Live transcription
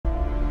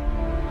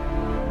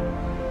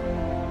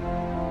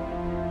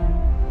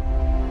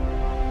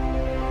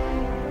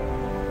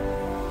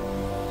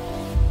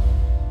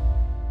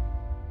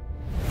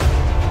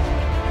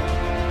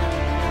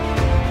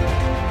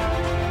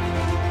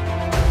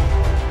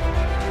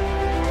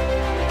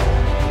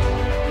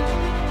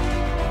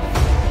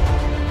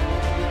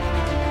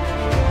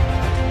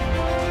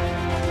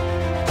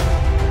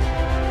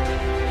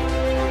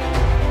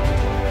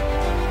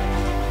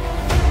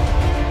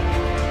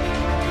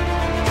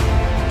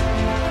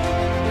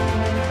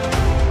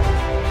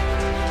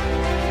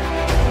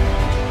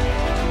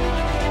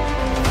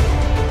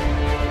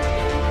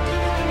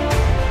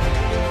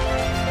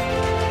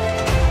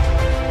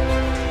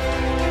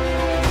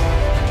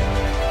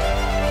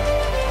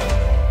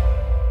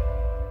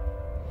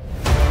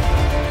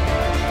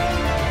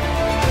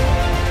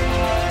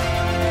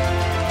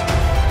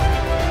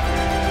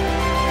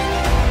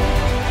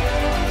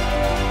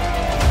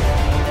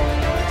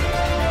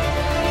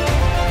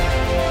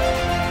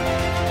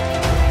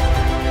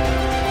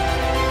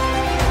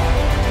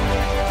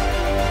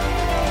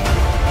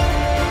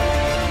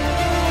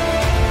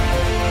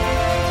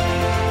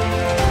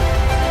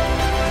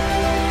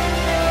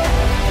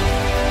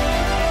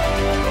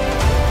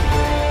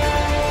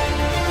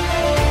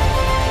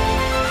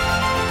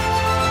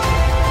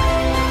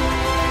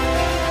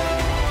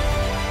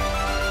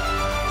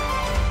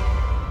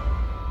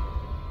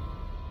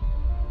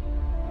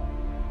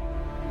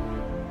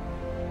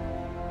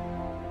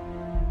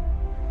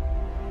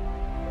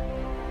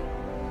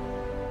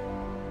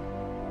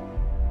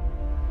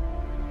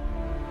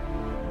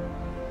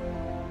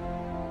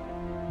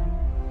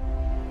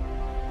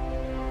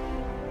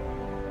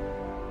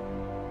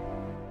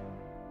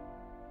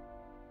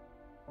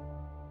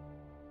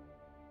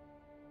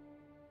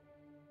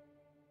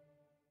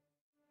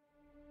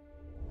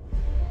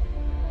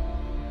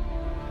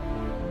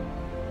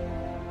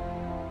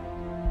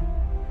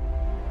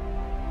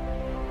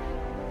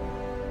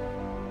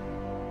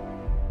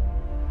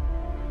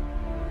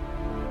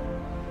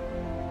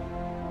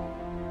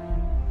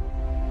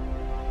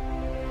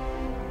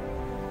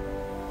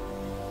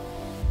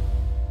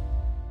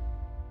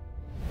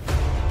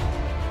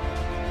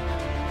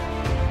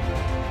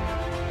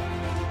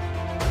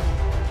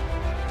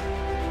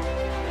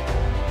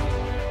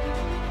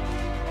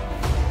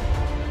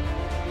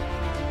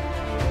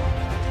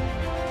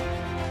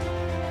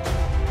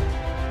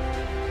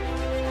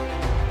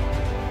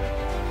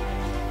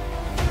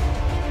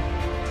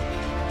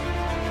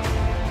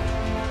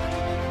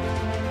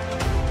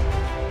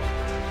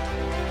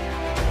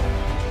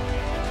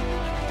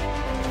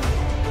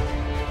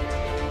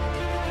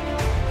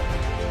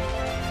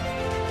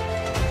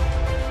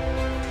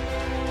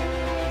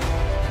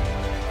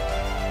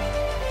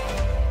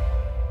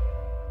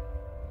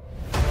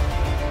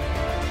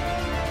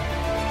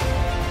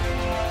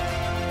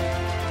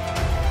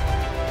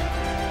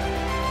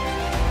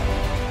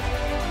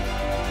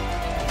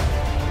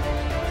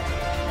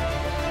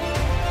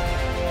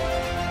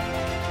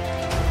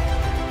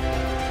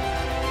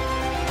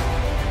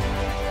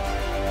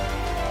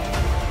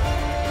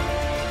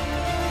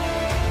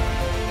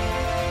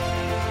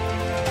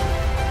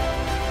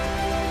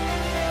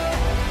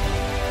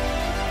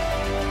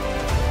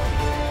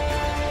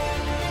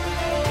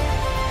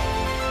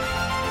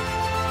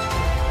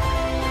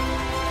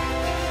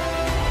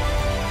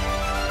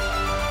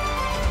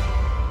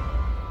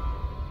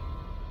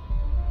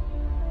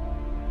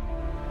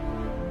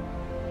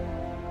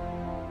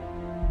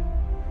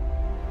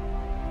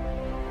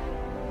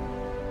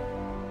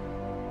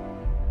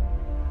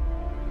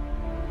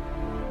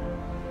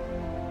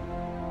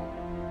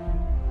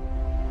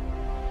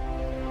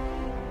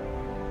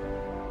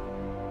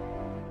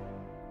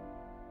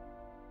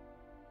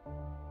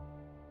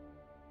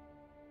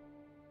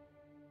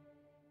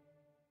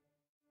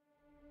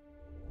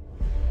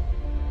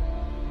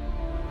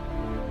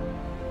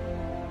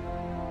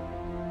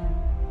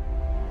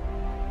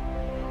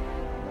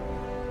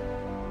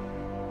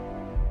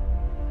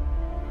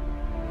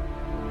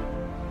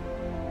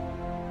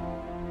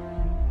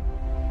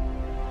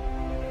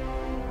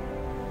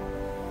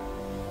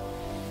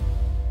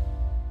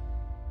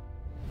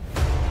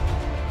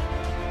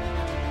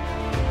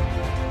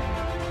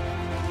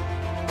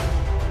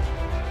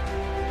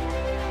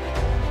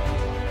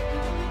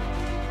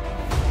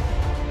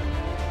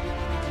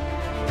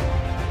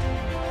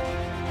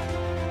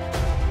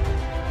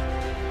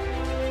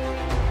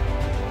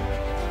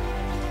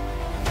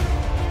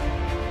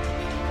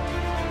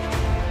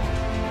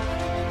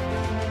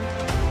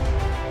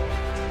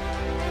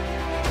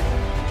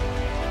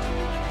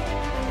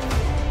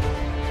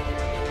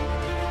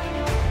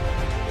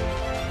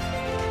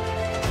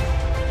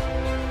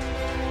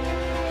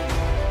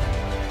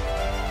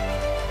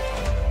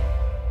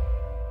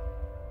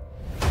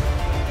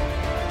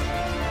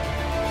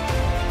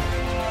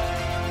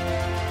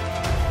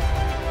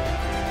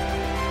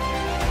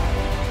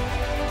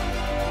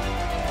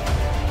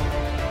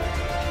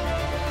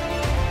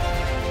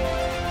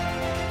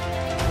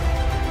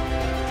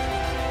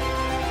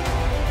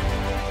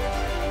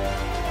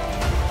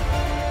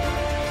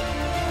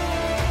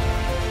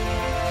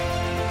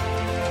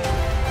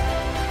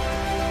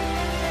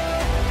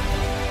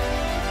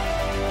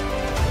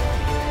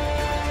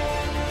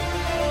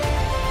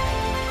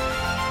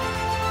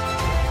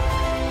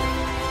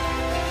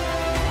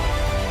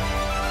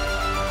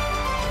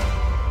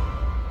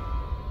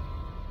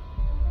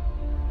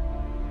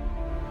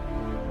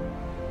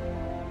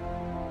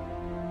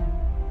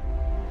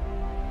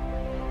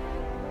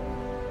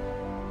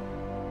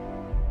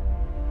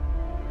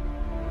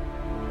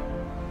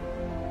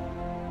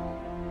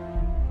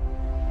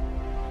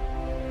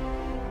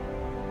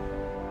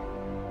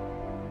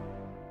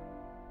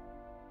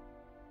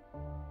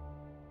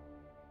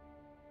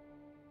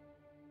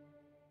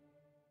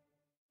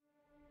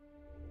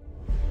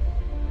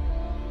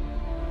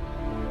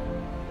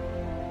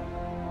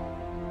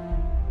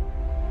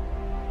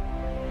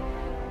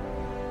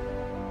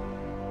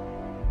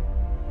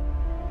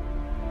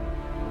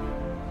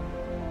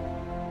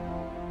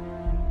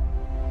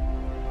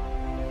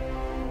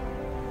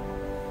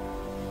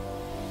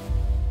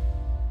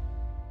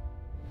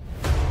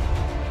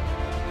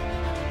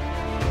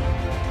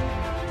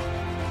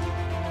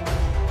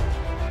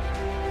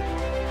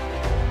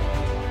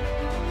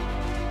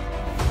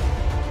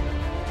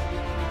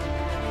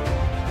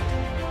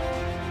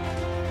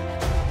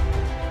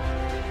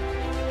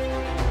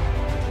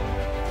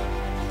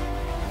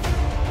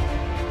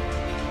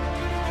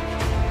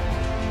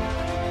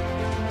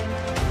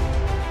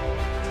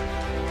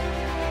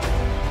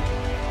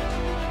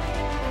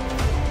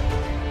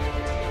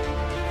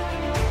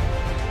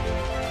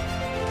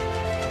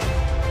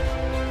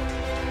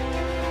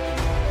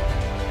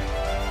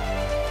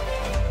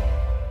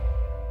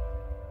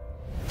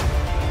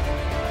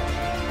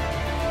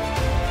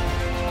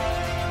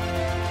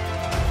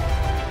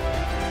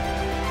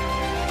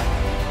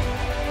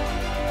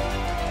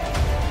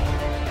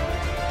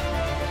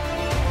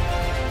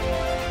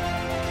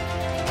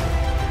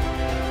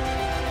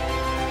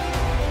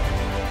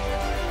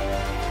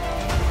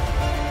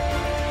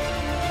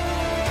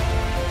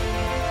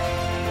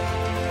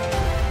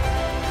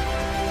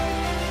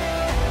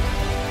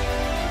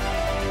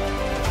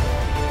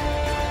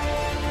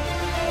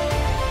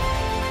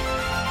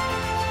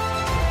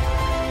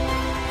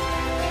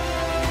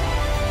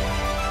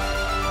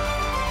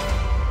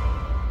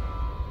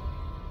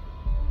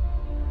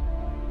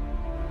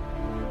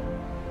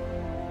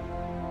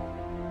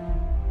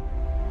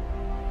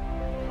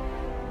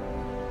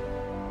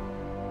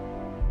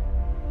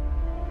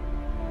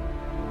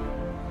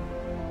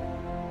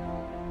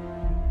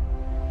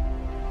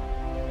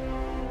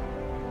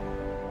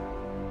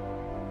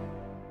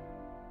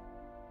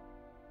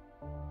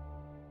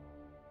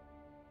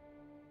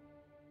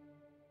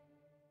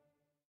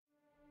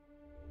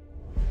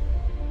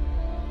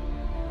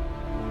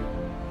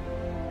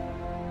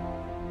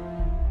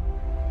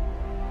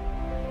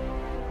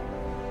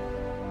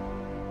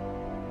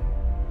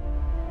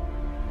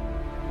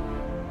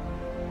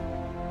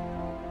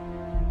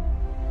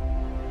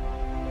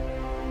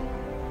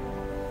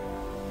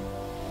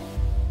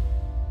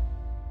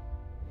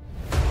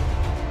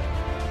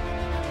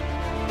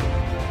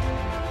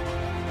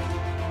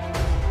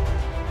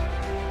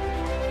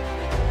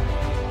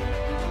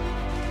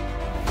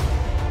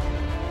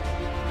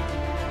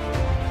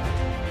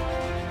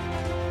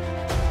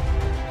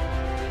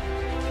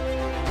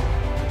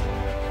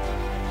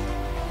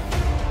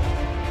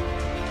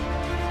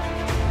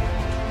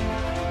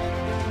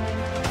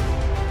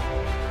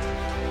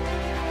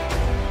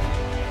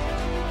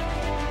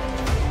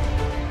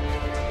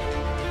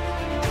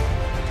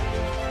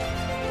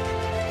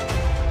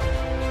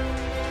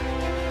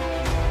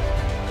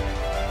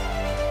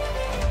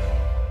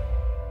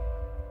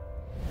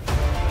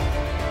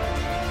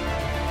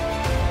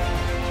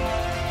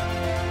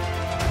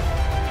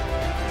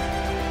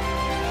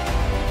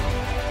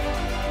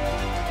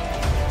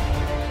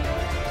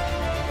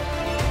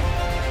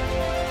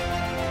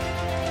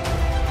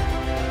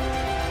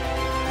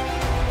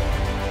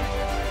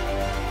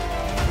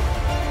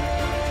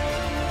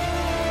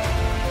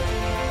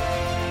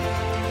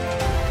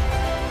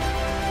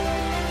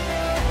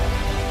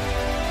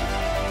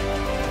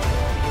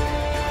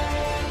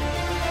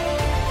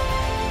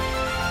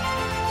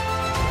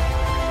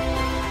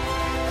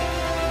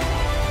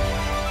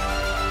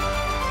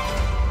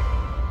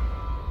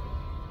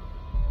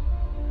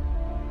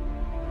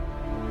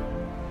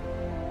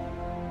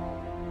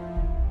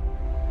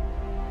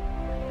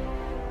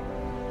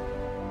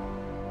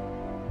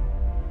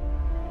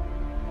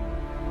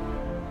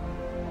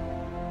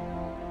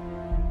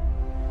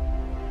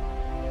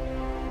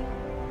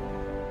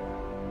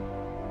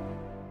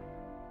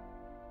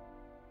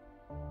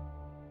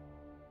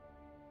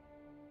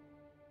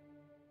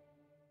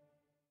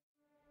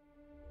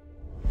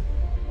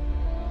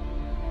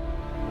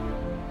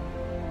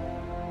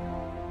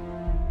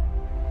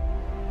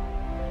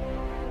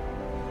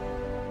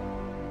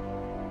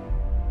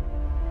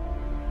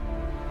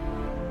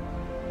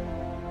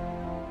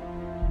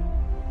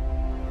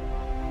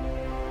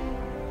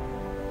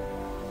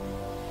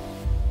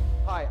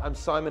Hi, I'm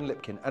Simon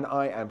Lipkin, and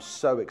I am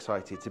so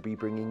excited to be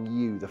bringing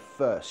you the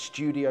first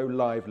studio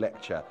live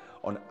lecture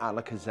on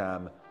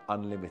Alakazam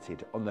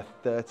Unlimited on the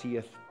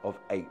 30th of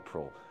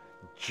April.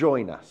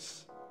 Join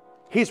us.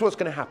 Here's what's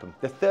going to happen.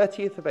 The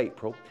 30th of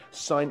April,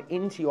 sign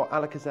into your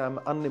Alakazam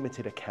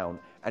Unlimited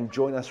account and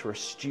join us for a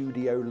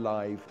studio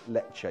live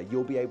lecture.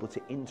 You'll be able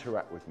to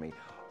interact with me,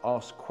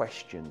 ask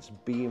questions,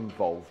 be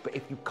involved. But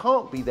if you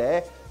can't be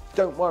there,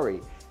 don't worry.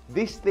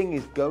 This thing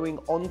is going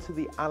onto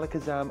the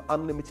Alakazam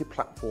Unlimited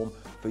platform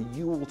for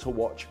you all to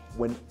watch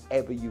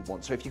whenever you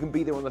want. So if you can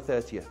be there on the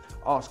 30th,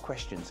 ask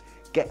questions,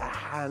 get a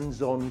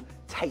hands-on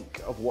take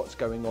of what's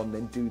going on,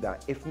 then do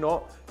that. If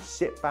not,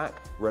 sit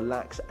back,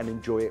 relax, and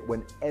enjoy it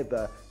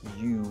whenever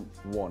you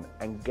want.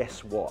 And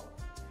guess what?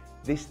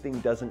 This thing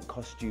doesn't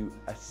cost you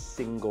a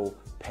single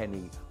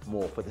penny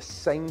more. For the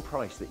same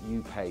price that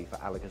you pay for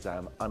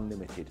Alakazam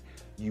Unlimited,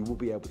 you will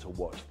be able to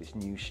watch this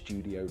new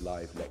studio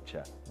live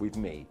lecture with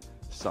me,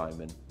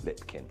 Simon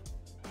Lipkin.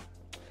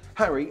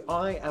 Harry,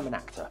 I am an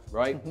actor,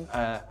 right?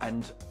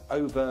 And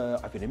I've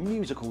been in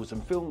musicals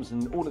and films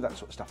and all of that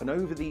sort of stuff. And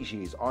over these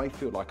years, I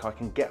feel like I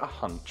can get a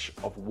hunch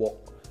of what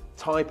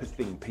type of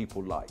thing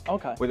people like.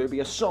 Okay. Whether it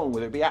be a song,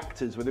 whether it be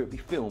actors, whether it be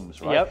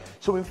films, right? Yep.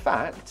 So in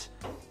fact,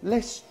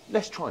 let's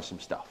try some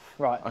stuff.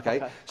 Right.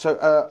 Okay.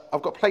 So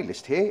I've got a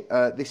playlist here.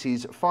 This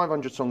is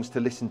 500 songs to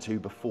listen to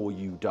before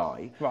you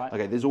die. Right.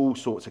 Okay. There's all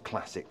sorts of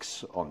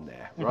classics on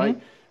there,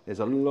 right? There's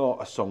a lot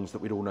of songs that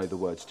we'd all know the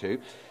words to.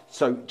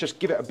 So just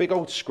give it a big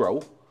old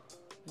scroll.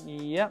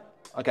 Yep.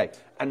 Okay,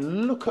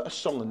 and look at a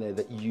song on there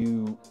that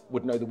you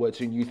would know the words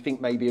to and you think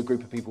maybe a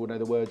group of people would know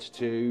the words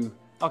to.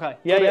 Okay,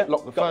 yeah.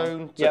 Lock the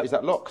phone. So is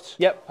that locked?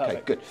 Yep, perfect.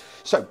 Okay, good.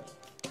 So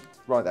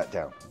write that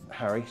down,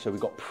 Harry. So we've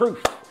got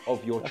proof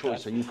of your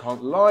choice, so you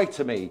can't lie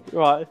to me.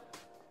 Right.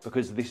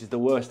 Because this is the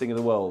worst thing in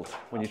the world,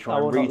 when you try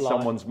and read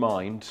someone's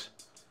mind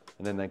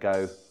and then they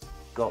go,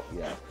 got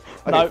ya.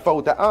 Okay,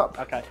 fold that up.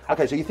 Okay.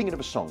 Okay, so you're thinking of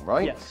a song,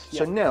 right? Yes.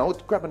 So now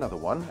grab another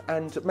one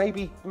and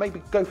maybe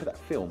go for that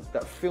film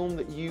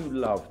that you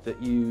love,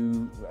 that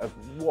you have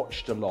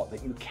watched a lot,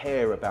 that you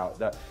care about,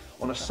 that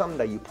on a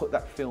Sunday you put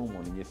that film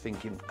on and you're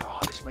thinking,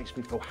 God, this makes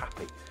me feel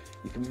happy.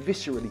 You can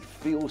viscerally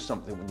feel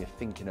something when you're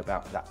thinking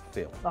about that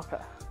film. Okay.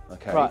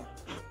 Okay. Right.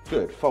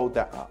 Good. Fold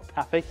that up.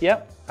 Happy.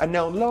 Yep. And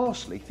now,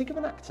 lastly, think of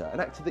an actor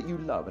that you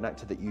love, an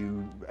actor that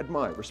you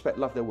admire, respect,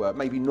 love their work.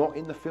 Maybe not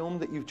in the film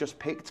that you've just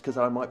picked, because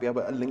I might be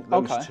able to link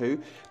those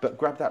two. But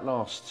grab that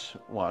last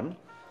one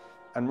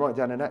and write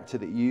down an actor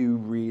that you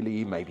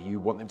really, maybe you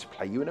want them to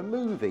play you in a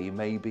movie.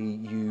 Maybe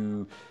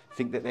you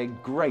think that they're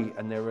great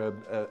and they're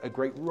a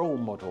great role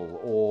model,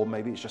 or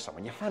maybe it's just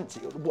someone you fancy.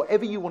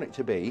 Whatever you want it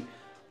to be,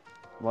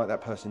 write that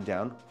person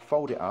down,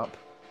 fold it up,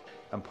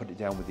 and put it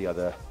down with the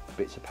other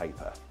bits of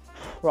paper.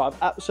 Right,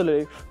 I've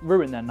absolutely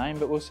ruined their name,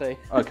 but we'll see.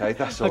 Okay,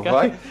 that's all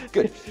right.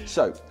 Good.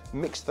 So,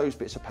 mix those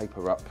bits of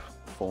paper up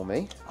for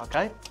me.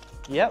 Okay.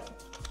 Yep.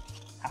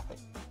 Happy.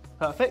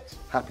 Perfect.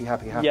 Happy,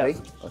 happy, happy? Yep,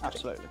 okay.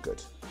 Absolutely.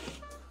 Good.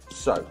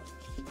 So,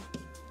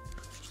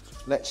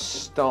 let's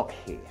start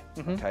here.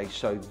 Okay,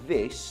 so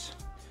this,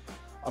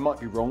 I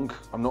might be wrong.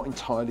 I'm not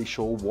entirely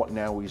sure what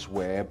now is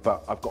where,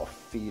 but I've got a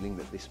feeling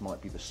that this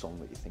might be the song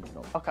that you're thinking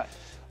of. Okay.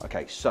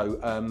 Okay, so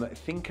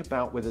think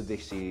about whether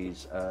this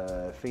is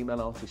a female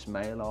artist,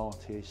 male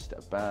artist,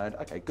 a band.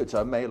 Okay, good.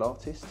 So a male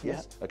artist,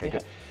 yes. Yeah. Okay,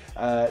 good.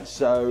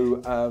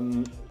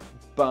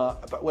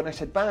 But when I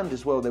said band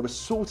as well, there was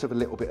sort of a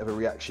little bit of a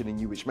reaction in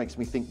you, which makes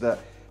me think that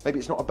maybe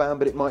it's not a band,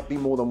 but it might be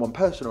more than one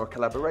person, or a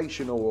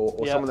collaboration,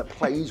 or someone that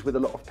plays with a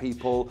lot of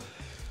people.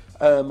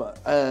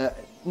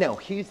 Now,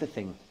 here's the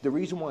thing. The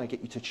reason why I get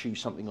you to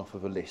choose something off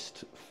of a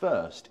list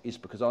first is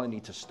because I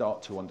need to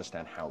start to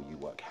understand how you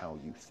work, how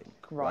you think,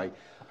 right?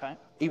 Okay.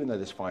 Even though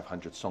there's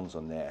 500 songs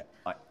on there,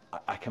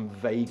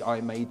 I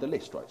made the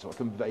list, right? So I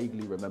can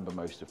vaguely remember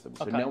most of them.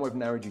 So now I've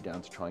narrowed you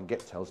down to try and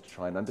get tells, to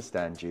try and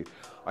understand you.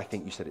 I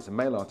think you said it's a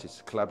male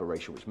artist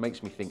collaboration, which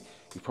makes me think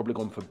you've probably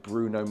gone for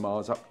Bruno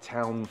Mars,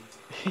 Uptown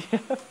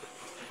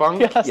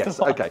Funk? Yes,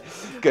 okay,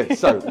 good.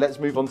 So let's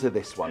move on to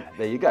this one.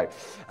 There you go.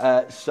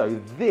 So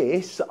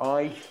this,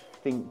 I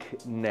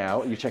think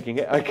now, you're checking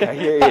it?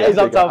 Okay, yeah. It's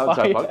Uptown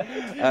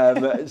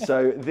Funk.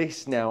 So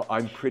this now,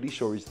 I'm pretty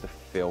sure is the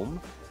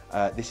film.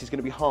 This is going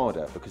to be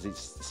harder because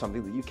it's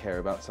something that you care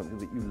about, something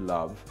that you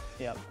love.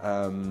 Yep.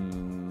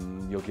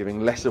 You're giving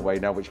less away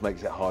now, which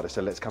makes it harder.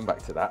 So let's come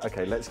back to that.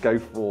 Okay, let's go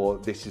for,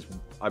 this is,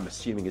 I'm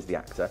assuming is the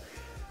actor.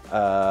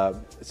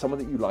 Someone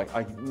that you like.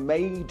 I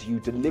made you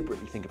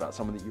deliberately think about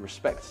someone that you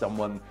respect,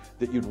 someone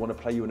that you'd want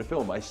to play you in a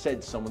film. I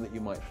said someone that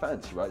you might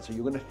fancy, right? So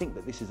you're going to think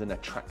that this is an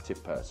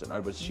attractive person. I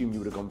would assume you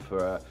would have gone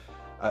for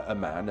a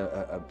man,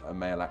 a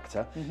male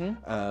actor.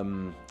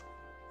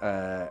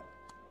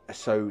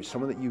 So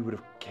someone that you would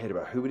have cared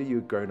about, who would you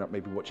have grown up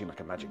maybe watching like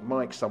a Magic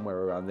Mike somewhere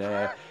around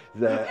there,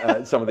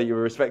 someone that you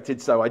were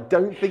respected. So I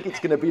don't think it's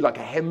going to be like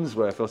a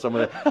Hemsworth or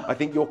someone. I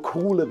think you're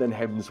cooler than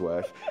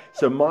Hemsworth.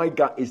 So my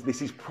gut is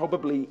this is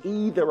probably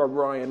either a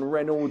Ryan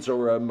Reynolds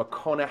or a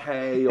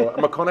McConaughey or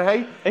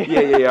McConaughey.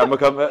 Yeah,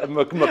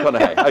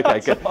 McConaughey. Okay,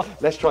 good.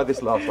 Let's try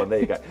this last one. There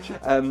you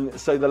go.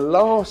 So the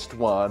last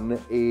one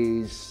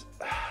is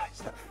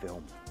that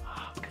film.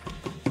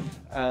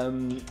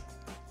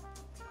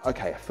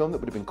 Okay, a film that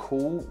would have been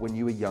cool when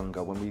you were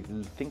younger. When we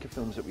think of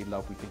films that we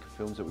love, we think of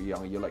films that we're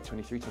younger. You're like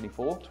 23,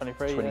 24?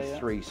 23,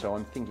 23, yeah. So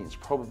I'm thinking it's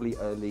probably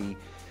early,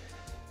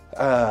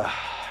 a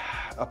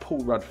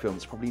Paul Rudd film.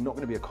 It's probably not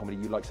going to be a comedy.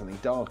 You like something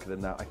darker than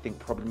that. I think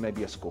probably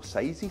maybe a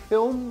Scorsese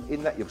film.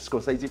 Isn't that your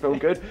Scorsese film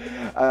good?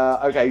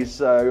 Okay,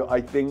 so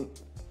I think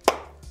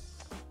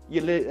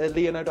you're a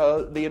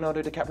Leonardo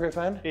DiCaprio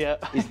fan? Yeah.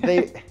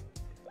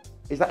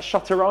 Is that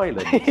Shutter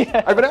Island?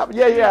 Yeah. Open it up.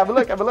 Yeah, have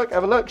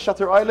a look.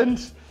 Shutter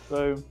Island.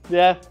 So,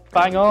 yeah,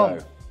 bang on.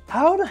 Go.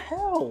 How the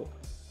hell?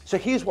 So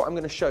here's what I'm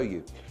going to show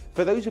you.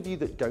 For those of you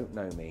that don't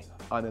know me,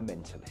 I'm a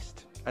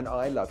mentalist. And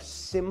I love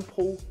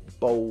simple,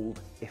 bold,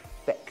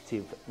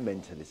 effective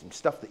mentalism.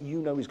 Stuff that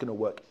you know is going to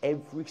work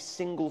every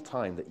single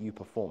time that you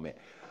perform it.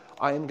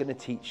 I am going to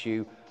teach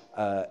you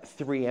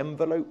 3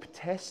 envelope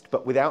test,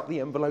 but without the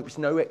envelopes,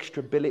 no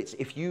extra billets.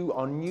 If you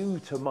are new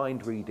to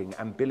mind reading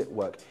and billet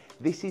work,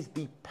 this is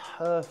the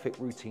perfect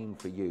routine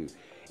for you.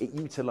 It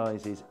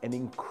utilizes an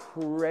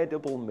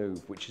incredible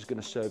move which is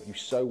going to serve you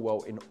so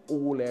well in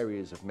all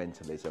areas of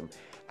mentalism,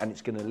 and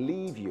it's going to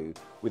leave you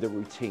with a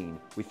routine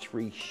with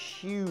 3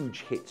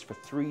 huge hits for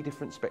 3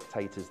 different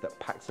spectators that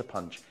packs a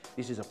punch.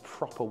 This is a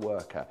proper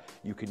worker.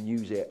 You can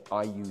use it,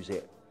 I use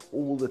it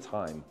all the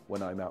time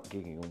when I'm out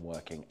gigging and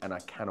working, and I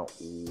cannot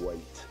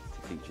wait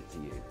to teach it to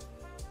you.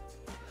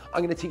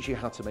 I'm going to teach you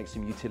how to make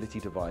some utility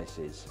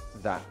devices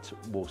that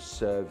will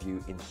serve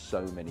you in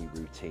so many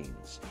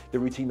routines. The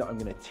routine that I'm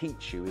going to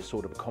teach you is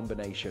sort of a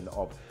combination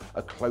of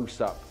a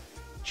close-up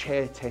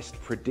chair test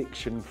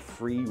prediction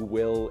free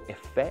will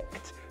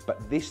effect,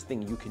 but this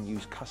thing you can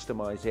use,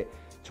 customize it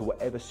to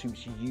whatever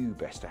suits you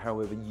best, to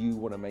however you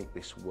want to make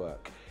this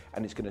work.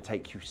 And it's going to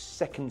take you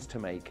seconds to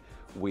make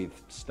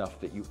with stuff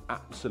that you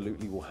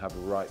absolutely will have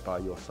right by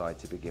your side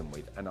to begin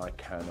with, and I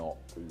cannot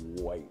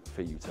wait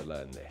for you to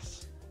learn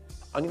this.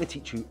 I'm going to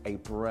teach you a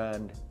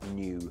brand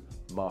new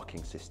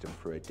marking system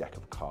for a deck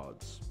of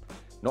cards.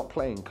 Not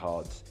playing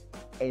cards,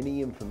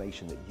 any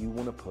information that you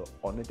want to put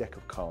on a deck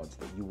of cards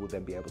that you will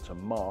then be able to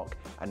mark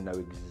and know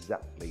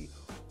exactly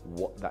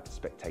what that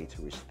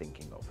spectator is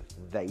thinking of.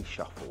 They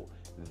shuffle,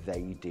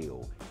 they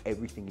deal,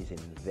 everything is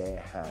in their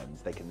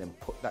hands. They can then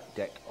put that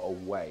deck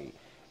away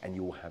and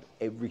you will have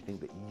everything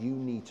that you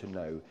need to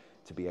know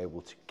to be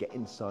able to get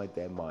inside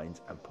their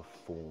minds and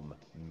perform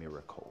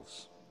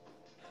miracles.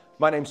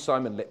 My name's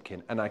Simon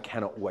Lipkin, and I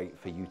cannot wait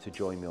for you to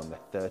join me on the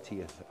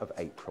 30th of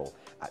April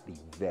at the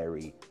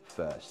very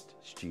first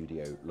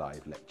studio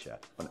live lecture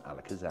on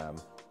Alakazam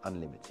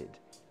Unlimited.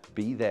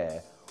 Be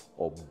there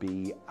or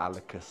be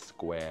Alaka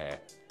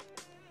Square.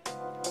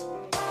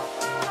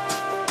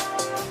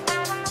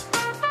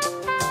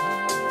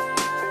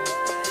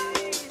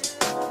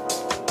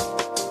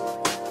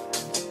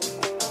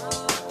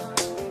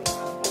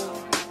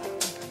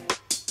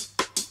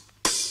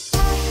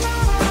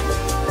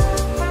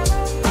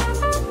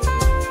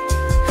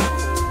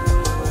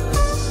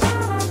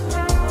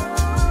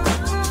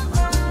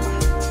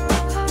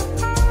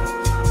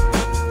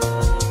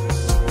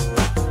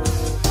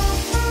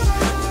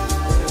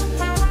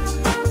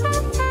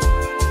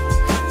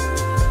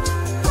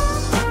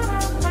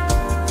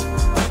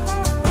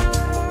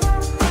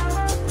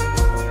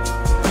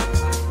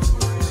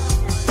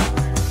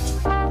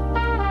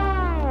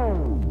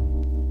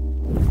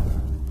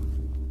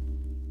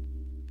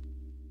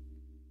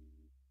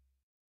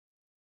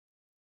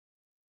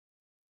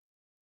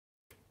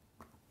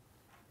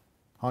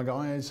 Hi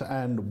guys,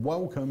 and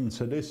welcome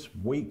to this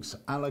week's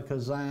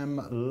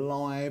Alakazam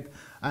Live,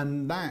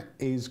 and that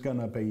is going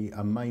to be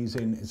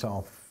amazing. It's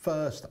our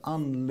first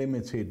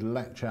unlimited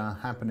lecture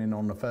happening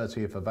on the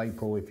 30th of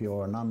April. If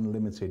you're an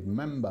unlimited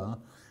member,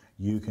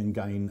 you can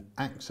gain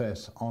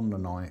access on the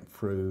night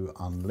through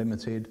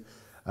Unlimited.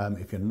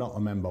 If you're not a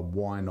member,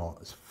 why not?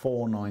 It's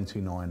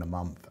 $4.99 a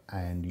month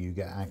and you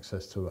get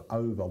access to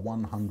over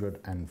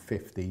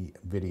 150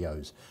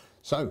 videos.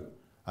 So,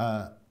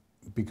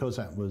 because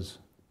that was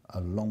a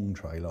long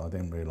trailer, I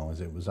didn't realise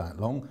it was that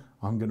long,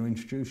 I'm going to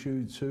introduce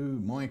you to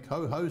my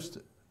co-host,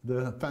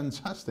 the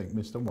fantastic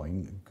Mr.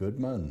 Wayne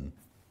Goodman.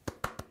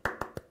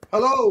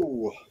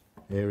 Hello!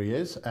 Here he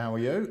is, how are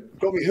you?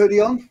 Got my hoodie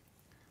on?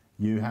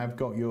 You have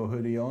got your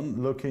hoodie on,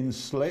 looking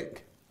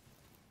slick.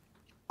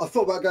 I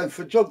thought about going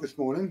for a jog this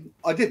morning.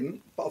 I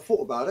didn't, but I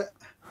thought about it.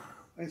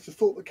 And it's the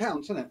thought that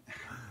counts, isn't it?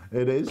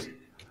 It is,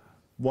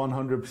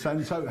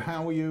 100%. So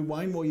how are you,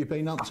 Wayne? What have you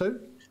been up to?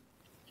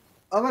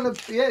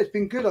 Yeah, it's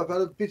been good. I've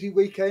had a busy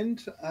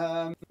weekend.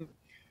 It's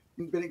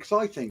been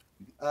exciting.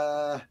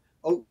 Oh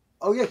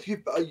yes,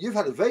 you've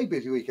had a very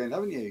busy weekend,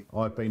 haven't you?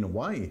 I've been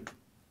away.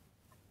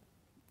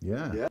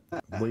 Yeah. Yeah.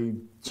 We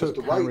Just took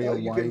away Harry now.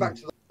 away. You've been back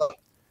to the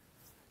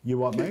You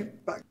what,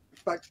 mate? back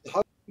to the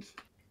home.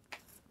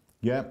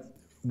 Yeah.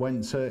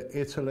 Went to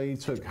Italy,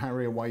 took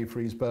Harry away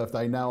for his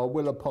birthday. Now, I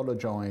will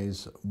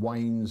apologise.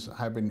 Wayne's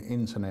having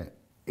internet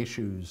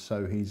issues,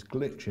 so he's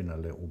glitching a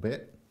little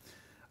bit.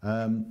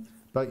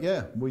 But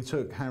yeah, we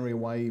took Harry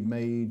away.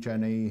 Me,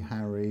 Jenny,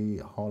 Harry,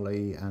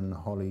 Holly, and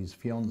Holly's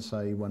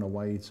fiance went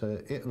away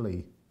to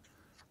Italy,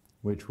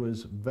 which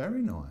was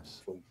very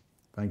nice.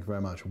 Thank you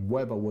very much.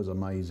 Weather was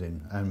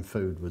amazing, and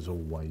food was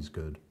always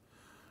good.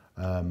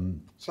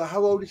 So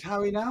how old is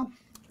Harry now?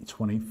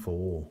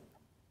 24.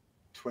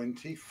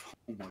 24.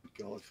 Oh my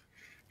God.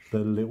 The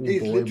little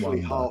He's boy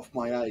literally wonder. half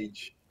my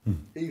age.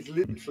 He's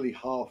literally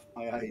half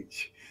my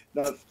age.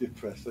 That's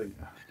depressing.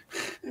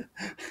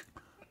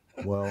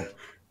 Well,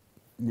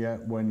 yeah,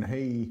 when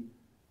he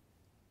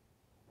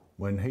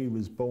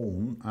was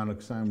born,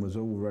 Alakazam was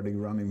already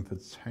running for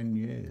 10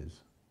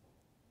 years.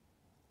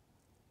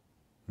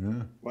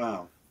 Yeah.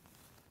 Wow.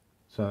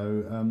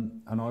 So,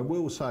 and I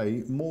will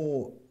say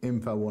more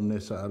info on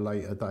this at a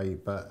later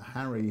date, but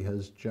Harry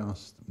has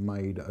just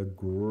made a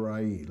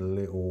great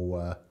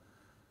little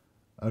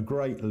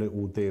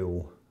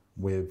deal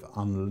with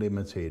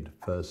Unlimited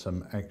for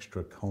some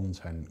extra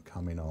content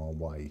coming our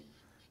way.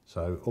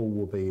 So all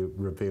will be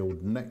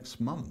revealed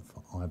next month,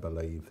 I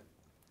believe.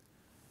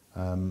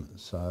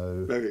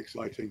 So Very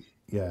exciting.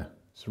 yeah,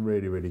 it's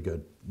really, really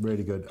good,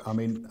 really good. I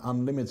mean,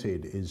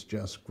 Unlimited is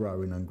just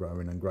growing and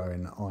growing and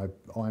growing.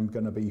 I'm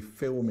going to be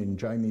filming,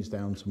 Jamie's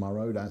down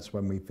tomorrow, that's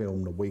when we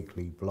film the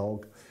weekly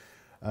vlog.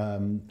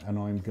 And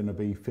I'm going to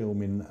be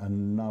filming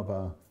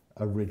another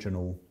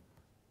original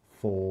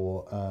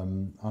for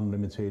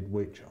Unlimited,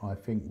 which I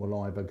think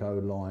will either go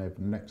live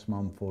next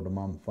month or the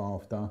month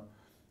after.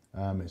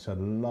 It's a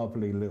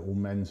lovely little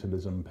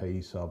mentalism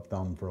piece I've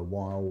done for a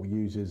while,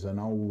 uses an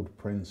old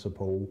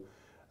principle.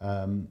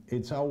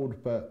 It's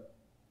old but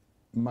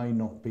may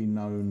not be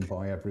known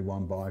by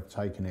everyone, but I've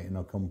taken it in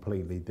a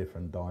completely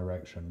different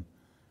direction.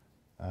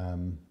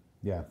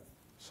 Yeah,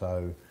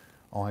 so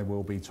I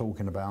will be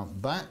talking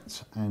about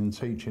that and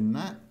teaching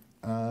that.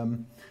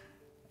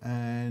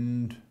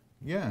 And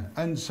yeah,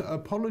 and so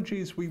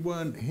apologies we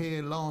weren't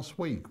here last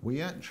week.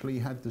 We actually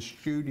had the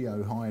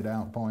studio hired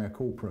out by a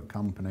corporate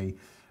company,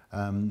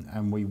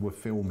 and we were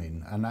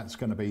filming, and that's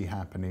going to be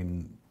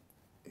happening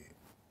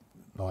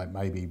like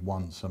maybe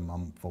once a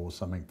month or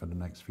something for the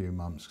next few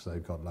months, because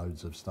they've got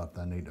loads of stuff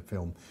they need to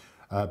film.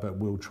 But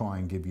we'll try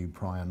and give you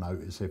prior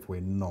notice if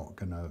we're not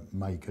going to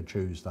make a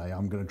Tuesday.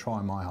 I'm going to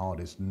try my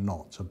hardest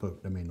not to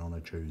book them in on a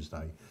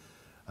Tuesday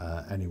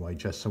anyway,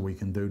 just so we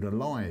can do the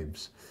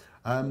lives.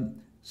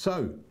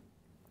 So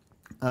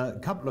a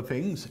couple of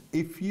things.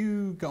 If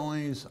you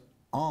guys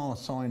are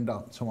signed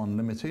up to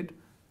Unlimited,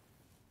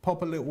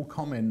 pop a little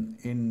comment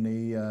in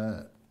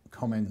the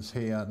comments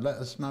here. Let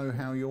us know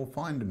how you're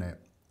finding it.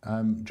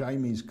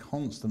 Jamie's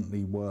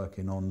constantly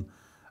working on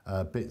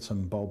bits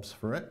and bobs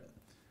for it.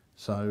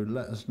 So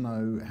let us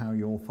know how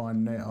you're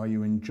finding it. Are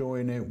you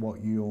enjoying it?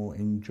 What you're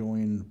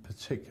enjoying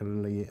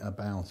particularly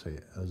about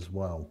it as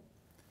well.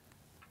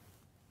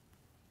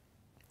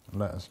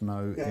 Let us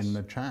know in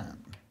the chat.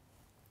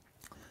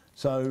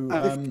 So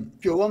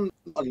if you're on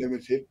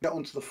Unlimited, get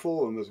onto the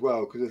forum as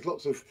well, because there's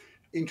lots of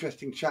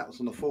interesting chats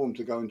on the forum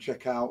to go and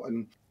check out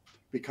and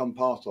become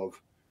part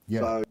of.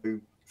 yeah. So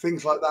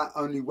things like that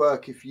only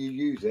work if you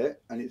use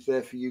it, and it's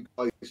there for you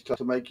guys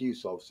to make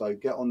use of. So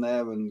get on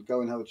there and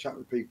go and have a chat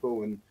with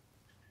people and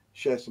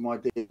share some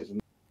ideas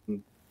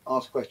and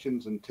ask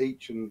questions and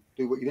teach and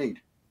do what you need.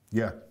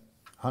 Yeah,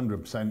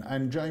 100%.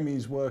 And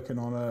Jamie's working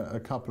on a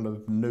couple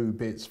of new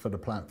bits for the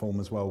platform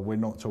as well. We're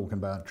not talking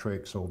about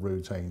tricks or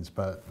routines,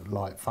 but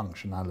like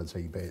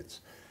functionality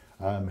bits.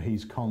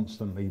 He's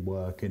constantly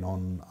working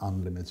on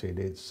Unlimited.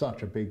 It's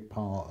such a big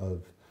part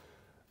of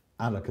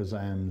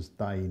Alakazam's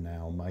day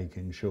now,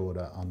 making sure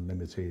that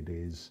Unlimited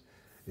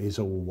is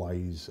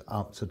always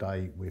up to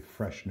date with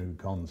fresh new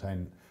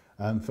content.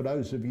 For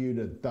those of you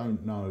that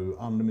don't know,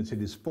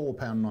 Unlimited is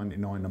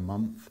 £4.99 a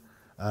month.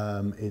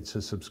 It's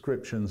a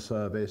subscription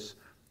service.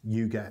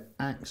 You get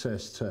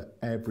access to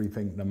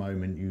everything the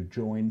moment you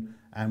join,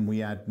 and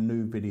we add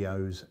new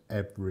videos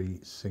every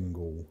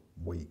single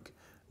week,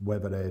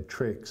 whether they're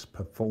tricks,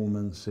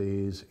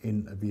 performances,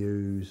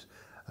 interviews.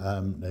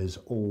 There's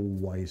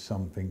always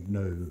something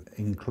new,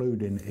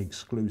 including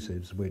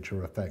exclusives, which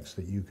are effects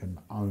that you can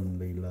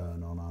only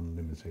learn on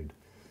Unlimited.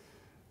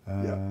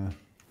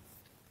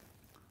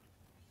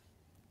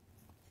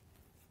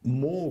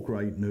 More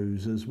great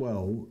news as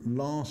well.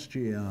 Last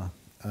year,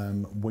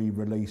 we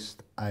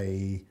released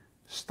a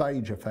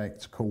stage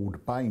effect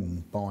called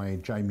Bane by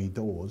Jamie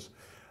Dawes.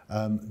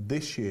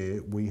 This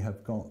year, we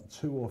have got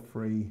 2 or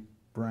 3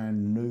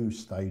 brand new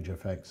stage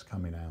effects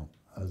coming out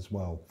as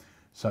well.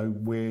 So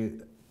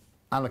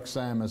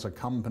Alakazam as a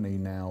company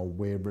now,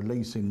 we're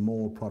releasing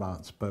more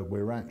products, but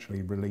we're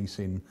actually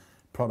releasing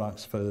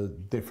products for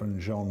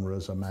different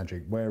genres of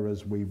magic.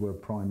 Whereas we were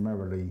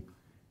primarily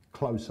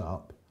close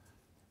up,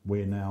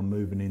 we're now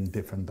moving in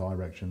different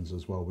directions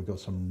as well. We've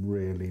got some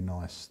really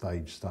nice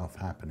stage stuff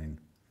happening.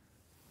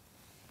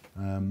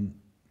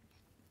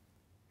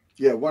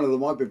 Yeah, one of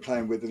them I've been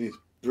playing with, and he's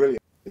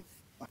brilliant.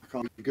 I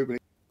can't be good when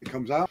it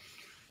comes out.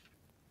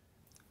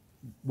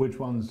 Which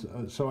one's?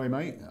 Sorry,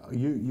 mate.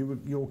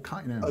 You're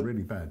cutting out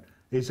really bad.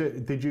 Is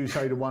it? Did you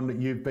say the one that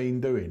you've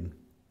been doing?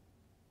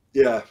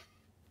 Yeah.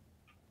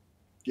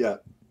 Yeah.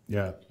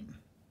 Yeah.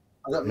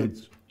 I don't know.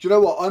 Do you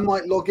know what? I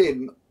might log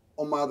in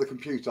on my other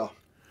computer.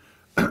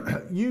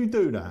 You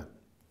do that.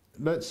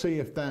 Let's see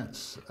if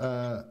that's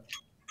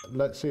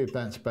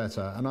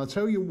better. And I'll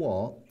tell you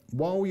what.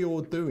 While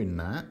you're doing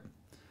that,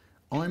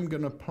 I'm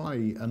going to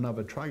play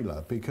another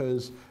trailer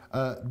because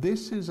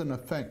this is an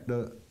effect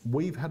that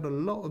we've had a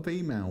lot of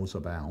emails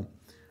about,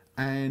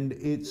 and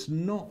it's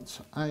not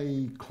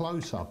a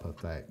close-up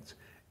effect.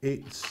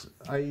 It's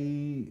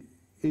an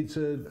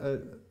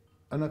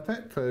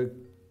effect for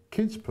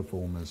kids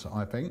performers,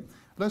 I think.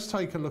 Let's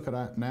take a look at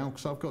that now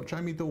because I've got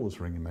Jamie Dawes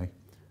ringing me.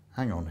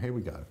 Hang on, here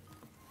we go.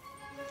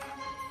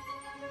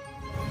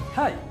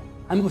 Hi,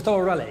 I'm Gustavo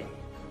Raleigh.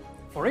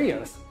 For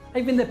years,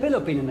 I've been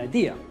developing an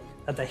idea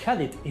that I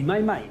had it in my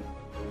mind.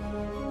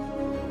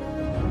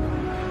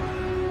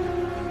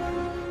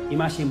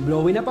 Imagine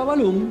blowing up a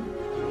balloon,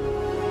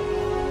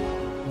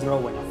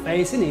 drawing a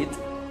face in it,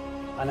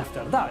 and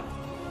after that,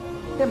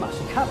 the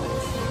magic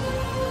happens.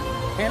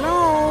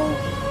 Hello,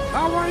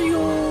 how are you?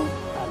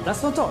 And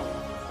that's not all.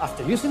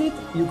 After using it,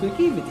 you could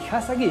give it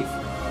as a gift.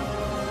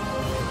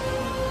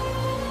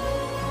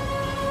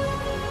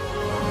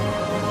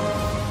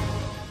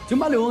 The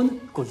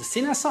balloon could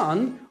sing a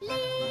song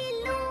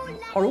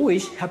or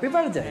wish happy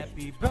birthday.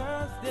 Happy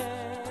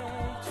birthday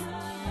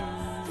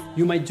to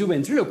You might do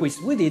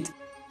ventriloquist with it,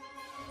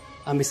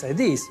 and beside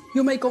this,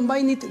 you may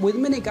combine it with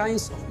many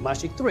kinds of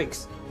magic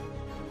tricks.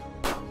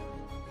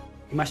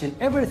 Imagine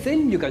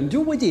everything you can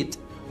do with it.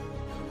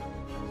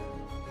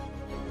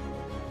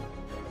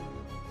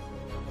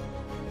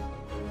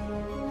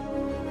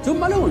 Toon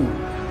Balloon,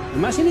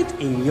 imagine it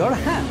in your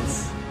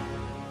hands.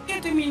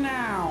 Get to me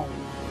now.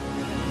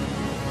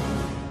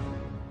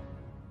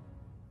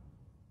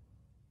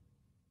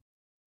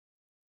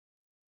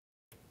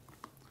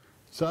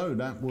 So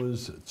that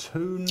was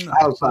Toon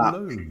How's that?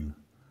 Balloon.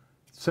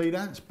 See,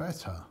 that's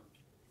better.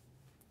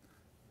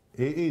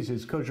 It is.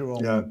 It's because you're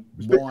on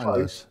It's a bit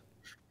wireless.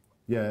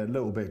 Yeah, a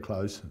little bit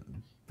close.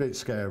 Bit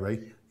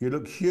scary. You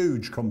look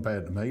huge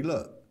compared to me.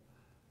 Look.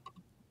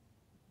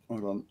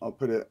 Hold on, I'll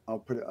put it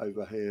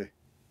over here.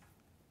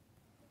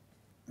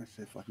 Let's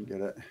see if I can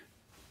get it.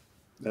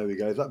 There we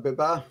go. Is that a bit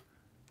better?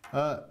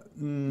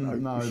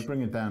 No,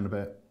 bring it down a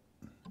bit.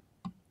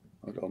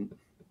 Hold on.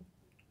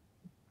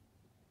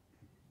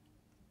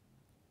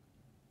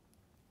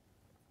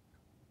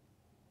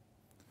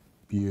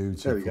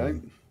 Beautiful. There we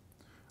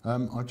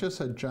go. I just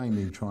had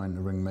Jamie trying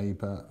to ring me,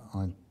 but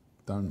I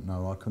don't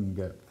know. I couldn't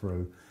get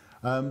through.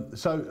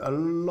 So a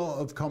lot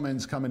of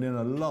comments coming in,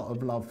 a lot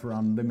of love for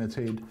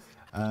Unlimited.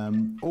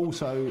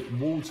 Also,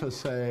 Walter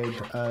said,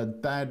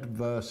 Dad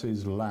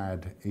versus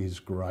Lad is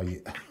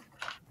great.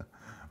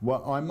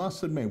 Well, I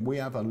must admit, we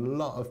have a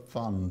lot of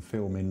fun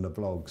filming the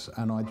vlogs,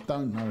 and I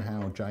don't know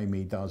how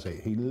Jamie does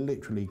it. He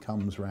literally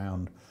comes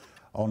round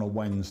on a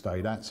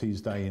Wednesday, that's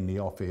his day in the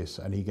office,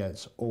 and he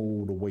gets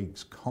all the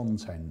week's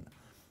content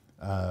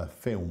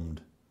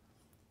filmed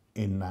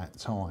in that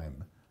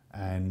time.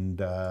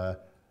 And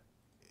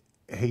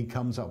he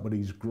comes up with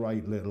these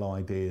great little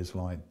ideas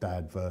like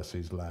Dad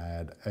versus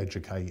Lad,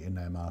 educating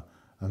Emma,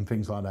 and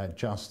things like that,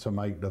 just to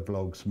make the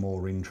vlogs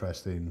more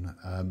interesting.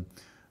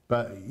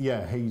 But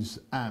yeah, he's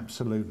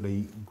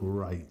absolutely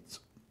great.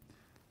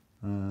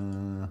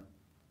 Tom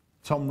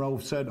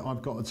Rolfe said,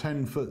 I've got a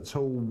 10-foot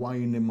tall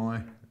Wayne in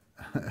my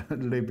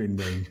living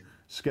room.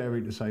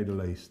 Scary to say the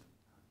least.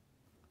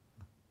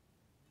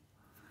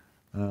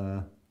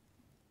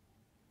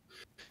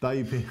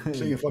 David,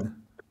 See if I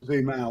can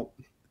zoom out.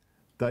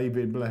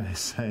 David Blair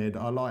said,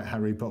 I like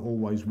Harry, but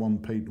always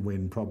want Pete to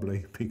win,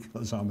 probably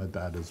because I'm a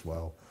dad as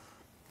well.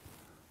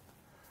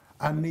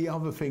 And the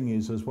other thing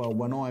is as well,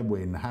 when I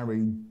win,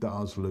 Harry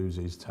does lose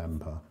his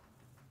temper.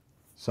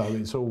 So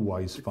it's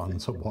always fun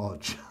to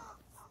watch.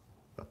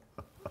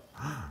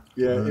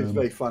 Yeah, it's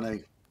very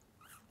funny.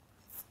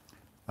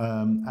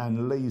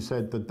 And Lee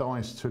said the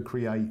dice to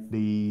create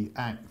the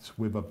act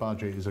with a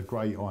budget is a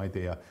great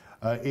idea.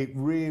 It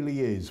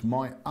really is.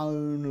 My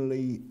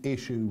only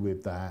issue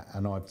with that,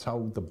 and I've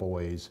told the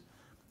boys,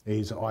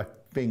 is I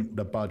think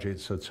the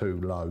budgets are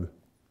too low.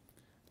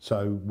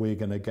 So we're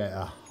going to get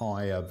a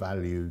higher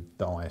value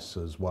dice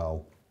as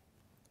well.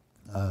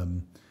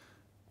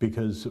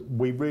 Because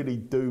we really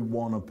do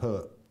want to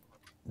put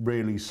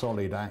really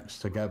solid acts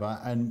together.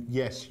 And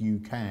yes, you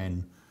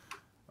can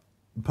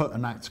put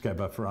an act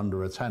together for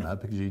under a tenner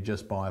because you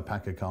just buy a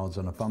pack of cards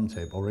and a fun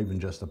tip, or even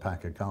just a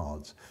pack of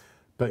cards.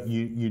 But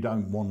you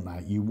don't want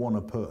that. You want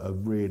to put a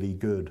really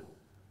good,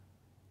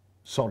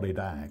 solid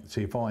act.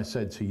 If I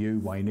said to you,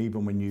 Wayne,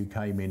 even when you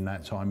came in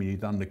that time and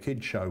you'd done the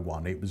kids show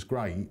one, it was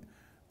great.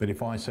 But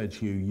if I said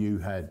to you, you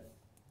had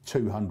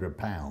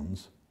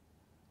 £200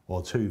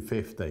 or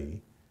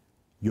 £250,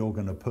 you're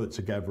going to put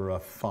together a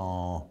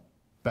far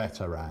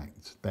better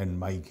act than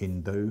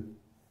making do.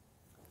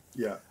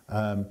 Yeah.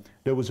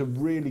 There was a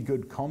really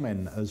good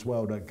comment as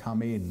well that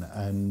come in,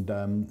 and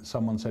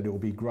someone said it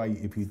would be great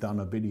if you'd done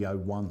a video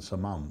once a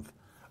month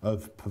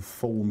of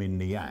performing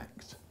the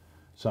act.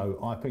 So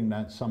I think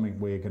that's something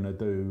we're going to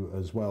do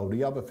as well.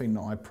 The other thing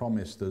that I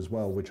promised as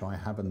well, which I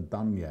haven't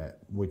done yet,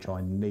 which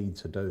I need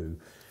to do,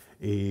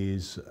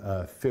 is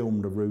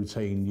film the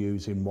routine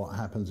using what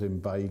happens in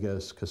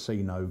Vegas,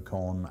 Casino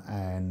Con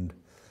and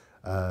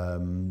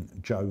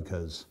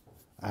Jokers,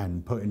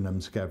 and putting them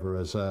together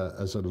as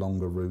a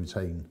longer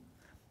routine.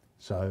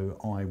 So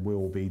I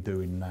will be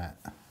doing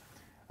that.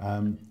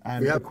 And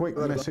a quick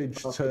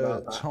message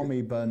to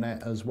Tommy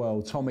Burnett as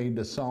well. Tommy,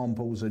 the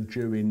samples are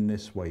due in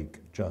this week,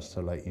 just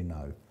to let you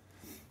know.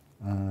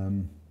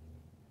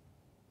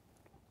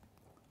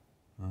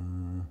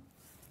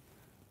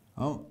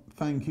 Oh,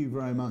 thank you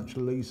very much,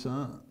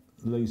 Lisa.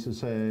 Lisa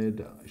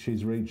said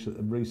she's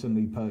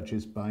recently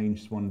purchased Bane.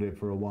 She's wanted it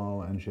for a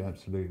while and she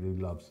absolutely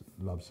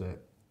loves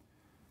it.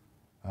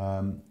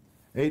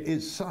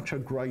 It's such a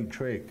great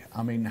trick.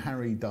 I mean,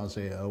 Harry does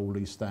it at all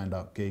these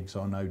stand-up gigs.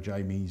 I know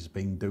Jamie's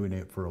been doing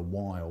it for a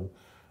while.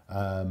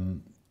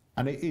 And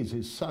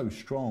it's so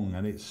strong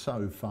and it's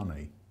so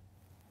funny.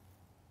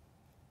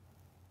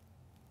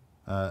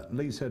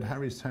 Lee said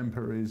Harry's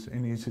temper is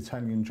in his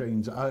Italian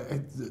genes.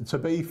 To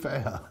be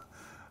fair,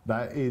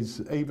 that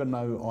is, even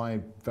though I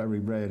very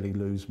rarely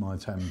lose my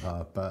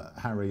temper, but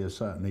Harry has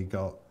certainly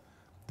got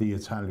the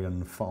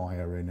Italian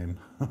fire in him,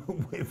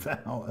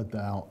 without a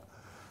doubt.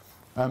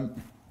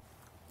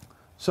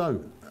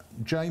 So,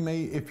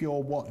 Jamie, if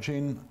you're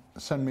watching,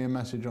 send me a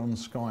message on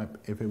Skype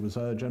if it was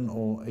urgent,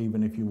 or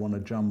even if you want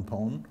to jump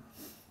on.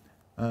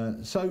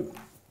 So,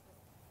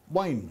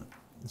 Wayne,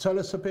 tell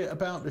us a bit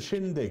about the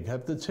shindig.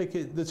 Have the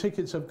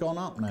tickets have gone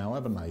up now,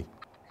 haven't they?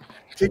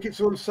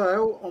 Tickets are on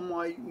sale on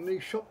my new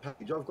shop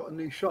page. I've got a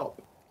new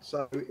shop,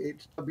 so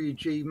it's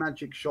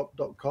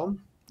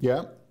wgmagicshop.com.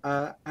 Yeah.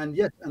 And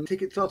yes, and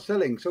tickets are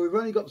selling. So we've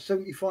only got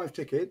 75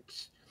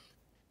 tickets.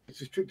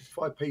 It's restricted to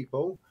 5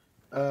 people.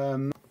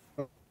 I've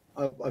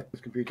this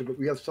computer, but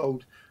we have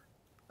sold.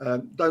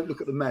 Don't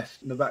look at the mess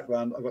in the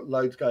background. I've got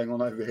loads going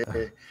on over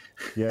here.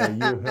 Yeah,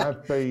 you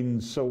have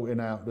been sorting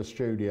out the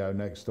studio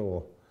next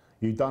door.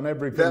 You've done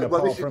everything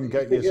apart from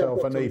getting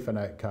yourself an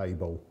Ethernet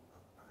cable.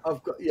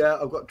 I've got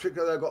I've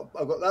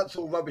got that's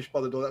all rubbish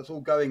by the door. That's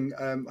all going.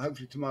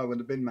 Hopefully tomorrow when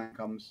the bin man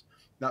comes,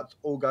 that's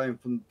all going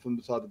from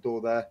beside the door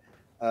there.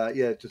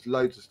 Yeah, just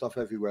loads of stuff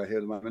everywhere here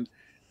at the moment.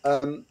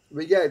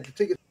 But yeah, the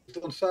tickets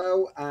are on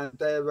sale and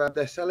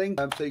they're selling,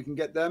 so you can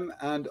get them.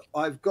 And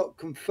I've got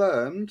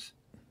confirmed,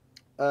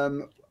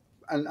 and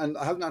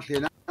I haven't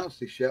actually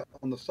announced this yet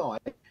on the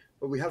site,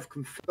 but we have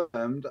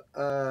confirmed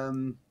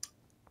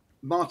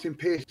Martin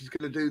Pierce is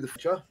going to do the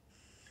feature,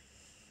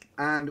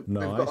 and we've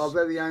got our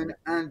very own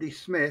Andy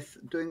Smith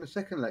doing the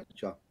second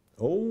lecture.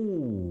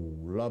 Oh,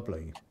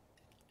 lovely.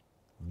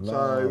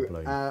 So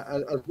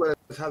as well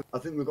as I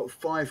think we've got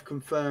 5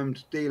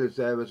 confirmed dealers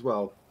there as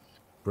well.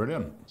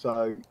 Brilliant.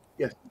 So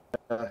yes,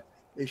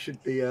 it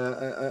should be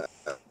another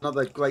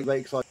very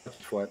exciting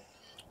for it.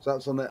 So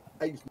that's on the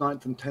 8th,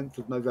 9th and 10th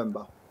of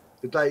November.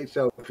 The day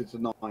itself is the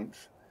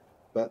 9th,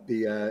 but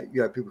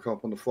the people come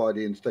up on the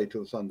Friday and stay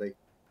till the Sunday.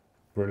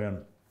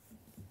 Brilliant.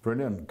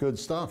 Brilliant. Good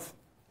stuff.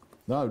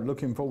 No,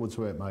 looking forward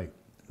to it, mate.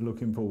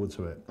 Looking forward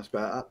to it. That's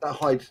better.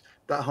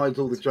 That hides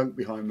all the junk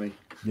behind me.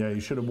 Yeah, you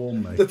should have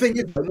warned me. The thing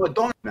is, my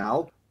dining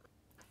now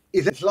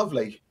it's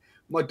lovely.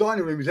 My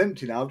dining room is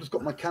empty now. I've just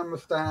got my camera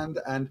stand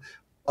and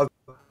I've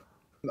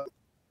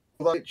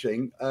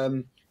watching.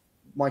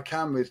 My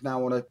camera is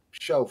now on a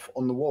shelf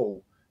on the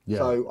wall,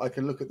 so I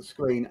can look at the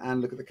screen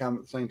and look at the camera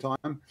at the same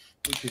time,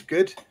 which is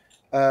good.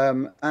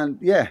 And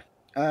yeah,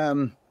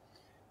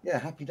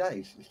 happy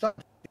days. It's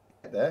starting to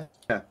get there.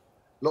 Yeah,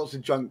 lots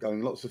of junk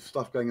going, lots of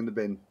stuff going in the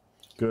bin.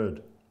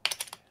 Good.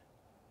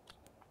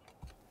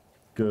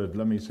 Good.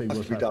 Let me see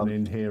what's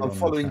happening here. I'm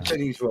following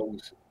Jenny's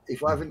rules.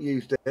 If I haven't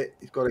used it,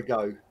 it's got to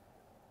go.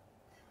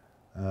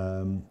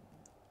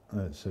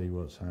 Let's see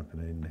what's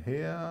happening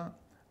here.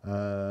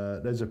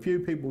 There's a few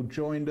people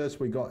joined us.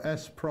 We got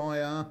S.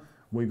 Pryor,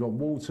 we got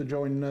Walter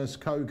joining us,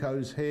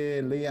 Coco's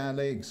here, Lee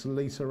Alex,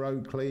 Lisa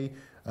Oakley,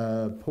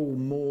 Paul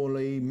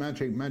Morley,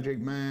 Magic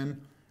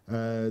Man,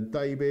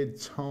 David,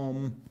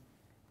 Tom,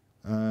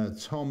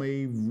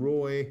 Tommy,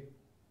 Roy,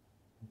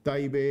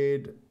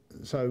 David.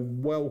 So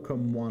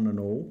welcome one and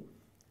all.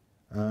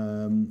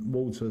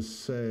 Walter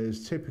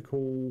says,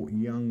 typical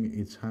young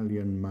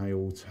Italian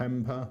male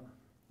temper,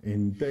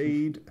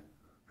 indeed.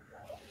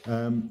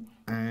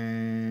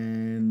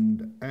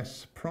 And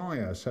S.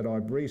 Pryor said,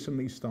 I've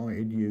recently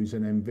started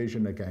using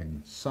Envision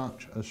again.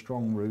 Such a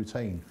strong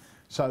routine.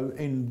 So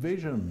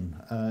Envision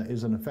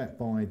is an effect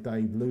by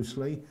Dave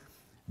Loosely.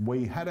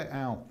 We had it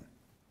out,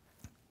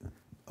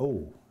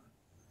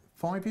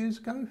 5 years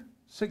ago?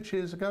 6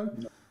 years ago?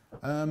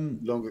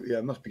 Longer, yeah,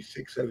 it must be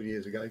 6-7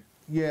 years ago.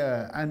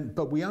 Yeah,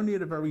 but we only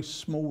had a very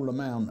small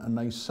amount and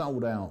they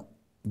sold out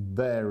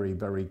very,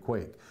 very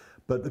quick.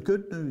 But the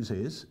good news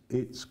is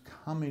it's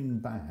coming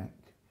back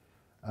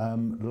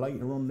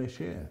later on this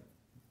year,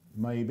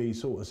 maybe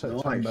sort of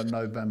September,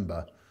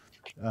 November.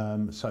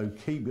 So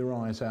keep your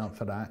eyes out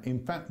for that. In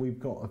fact, we've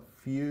got a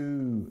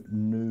few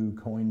new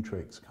coin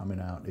tricks coming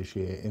out this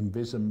year.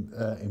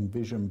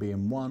 Envision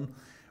being one.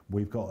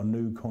 We've got a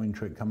new coin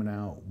trick coming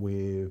out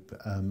with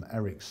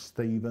Eric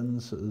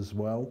Stevens as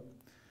well,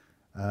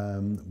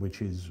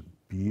 which is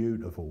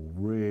beautiful,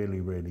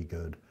 really, really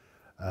good.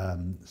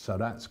 So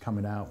that's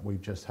coming out.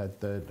 We've just had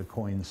the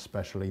coins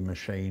specially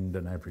machined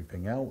and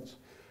everything else.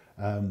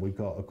 We've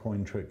got a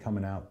coin trick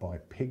coming out by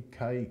Pig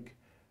Cake.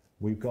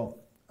 We've got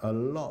a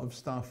lot of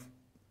stuff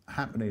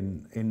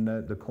happening in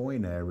the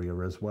coin area,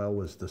 as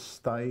well as the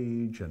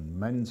stage and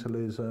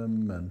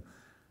mentalism, and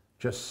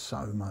just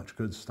so much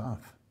good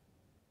stuff.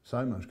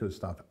 So much good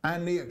stuff.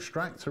 And the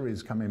Extractor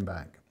is coming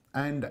back,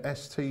 and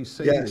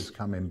STC is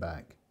coming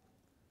back.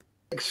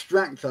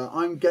 Extractor,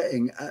 I'm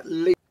getting at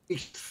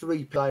least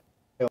 3 players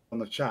on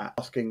the chat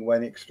asking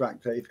when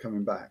Extractor is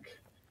coming back.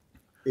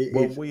 It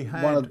is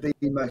one of the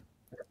most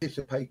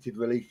anticipated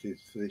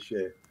releases for this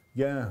year.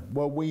 Yeah,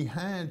 well, we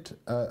had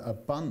a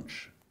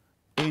bunch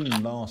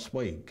in last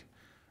week,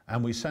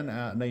 and we sent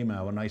out an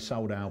email and they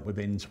sold out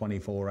within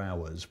 24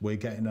 hours. We're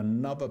getting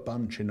another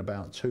bunch in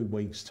about 2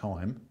 weeks'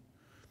 time.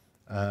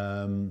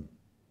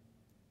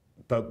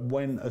 But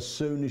as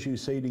soon as you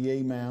see the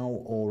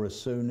email, or as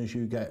soon as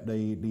you get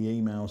the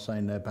email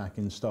saying they're back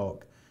in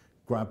stock,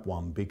 grab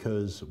one,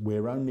 because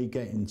we're only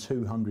getting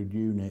 200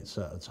 units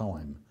at a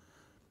time.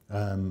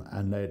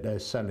 And they're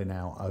selling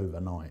out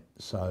overnight.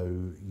 So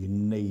you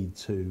need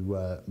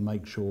to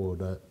make sure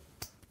that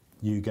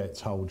you get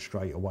told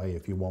straight away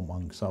if you want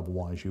one, because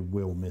otherwise you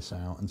will miss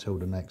out until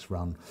the next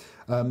run.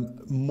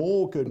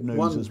 More good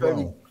news as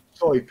well.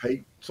 Sorry,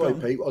 Pete. Sorry,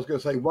 Pete. I was going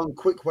to say one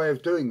quick way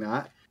of doing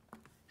that.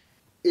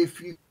 If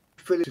you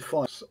fill it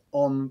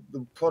on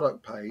the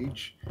product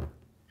page,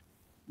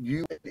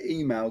 you get an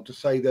email to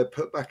say they're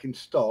put back in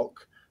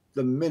stock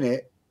the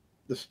minute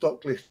the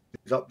stock list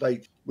is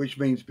updated, which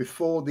means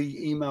before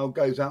the email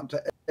goes out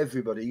to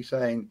everybody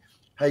saying,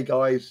 hey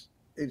guys,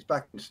 it's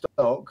back in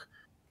stock,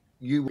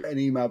 you get an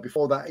email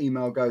before that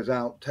email goes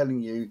out telling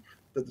you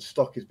that the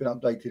stock has been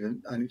updated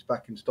and it's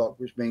back in stock,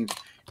 which means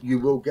you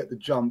will get the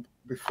jump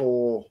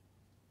before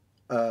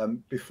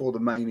the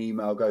main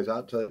email goes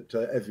out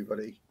to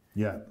everybody.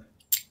 Yeah.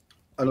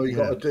 And all you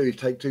got to do is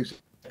take 2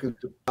 seconds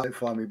to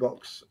find me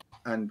box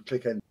and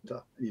click enter,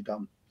 and you're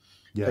done.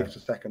 Yeah. It takes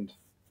a second.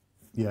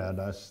 Yeah,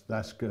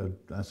 that's good.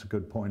 That's a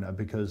good pointer,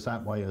 because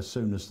that way, as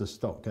soon as the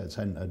stock gets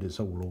entered, it's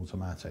all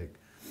automatic.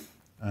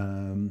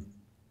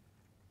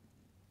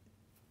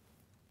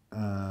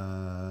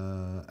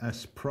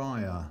 S.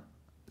 Pryor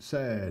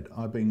said,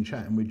 I've been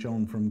chatting with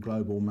John from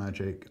Global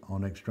Magic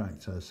on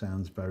Extractor.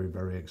 Sounds very,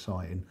 very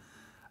exciting.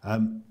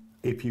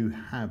 If you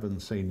haven't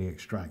seen the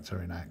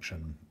Extractor in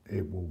action,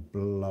 it will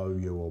blow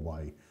you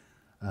away.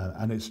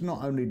 And it's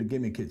not only the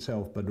gimmick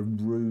itself, but the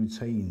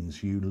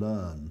routines you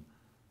learn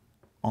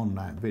on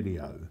that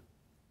video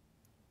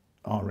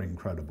are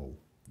incredible.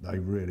 They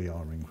really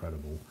are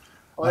incredible.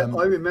 I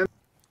remember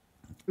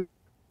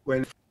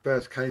when it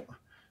first came,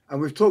 and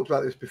we've talked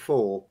about this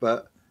before,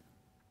 but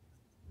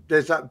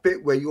there's that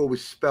bit where you're with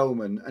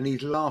Spellman and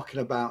he's larking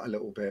about a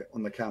little bit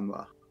on the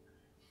camera,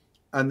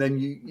 and then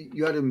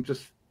you had him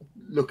just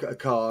look at a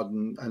card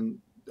and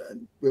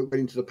went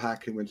into the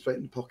pack and went straight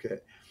in the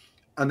pocket,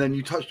 and then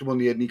you touched him on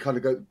the head and he kind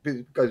of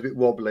goes a bit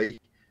wobbly,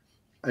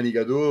 and he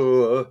goes,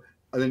 oh.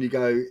 And then you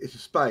go, it's a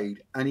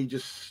spade. And he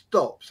just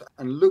stops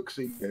and looks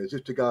at you as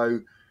if to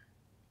go,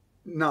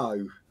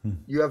 no,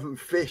 you haven't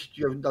fished,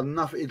 you haven't done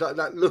nothing. It's like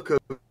that look of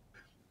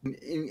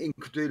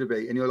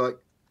incredulity. And you're like,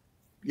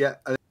 yeah.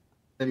 And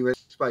then he went,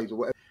 spades or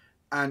whatever.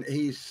 And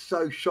he's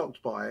so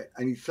shocked by it.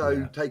 And he's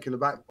so taken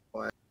aback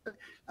by it.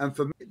 And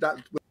for me,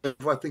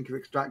 whenever I think of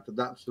Extractor,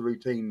 that's the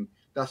routine.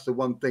 That's the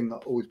one thing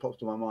that always pops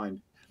to my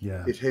mind.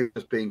 Yeah. Is him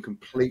just being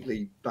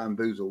completely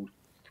bamboozled.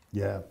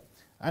 Yeah.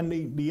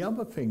 And the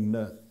other thing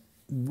that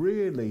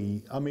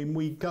really, I mean,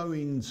 we go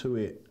into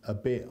it a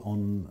bit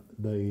on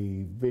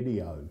the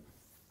video,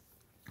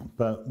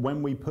 but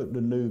when we put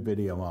the new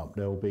video up,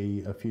 there'll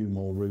be a few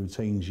more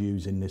routines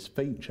using this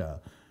feature.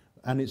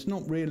 And it's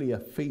not really a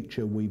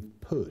feature we've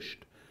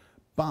pushed,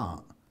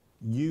 but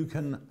you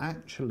can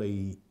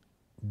actually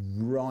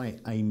write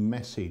a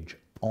message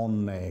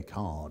on their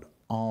card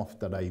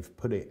after they've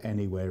put it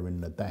anywhere in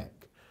the deck.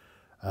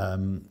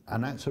 And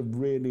that's a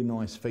really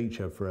nice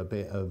feature for a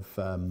bit of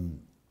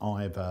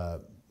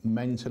either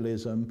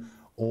mentalism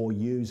or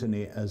using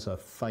it as a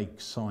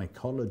fake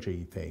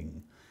psychology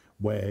thing,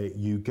 where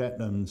you get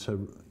them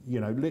to,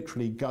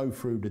 literally go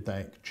through the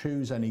deck,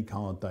 choose any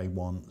card they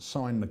want,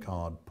 sign the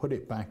card, put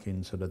it back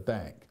into the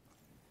deck,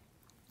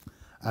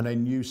 and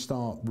then you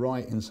start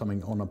writing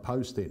something on a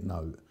post-it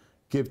note,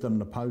 give them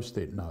the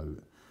post-it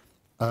note,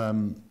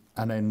 and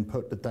then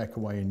put the deck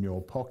away in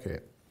your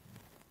pocket.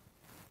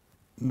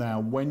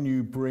 Now, when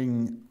you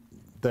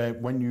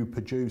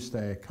produce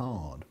their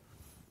card,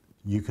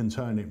 you can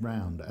turn it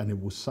round and it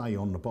will say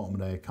on the bottom of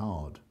their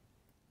card,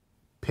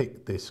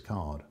 pick this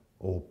card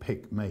or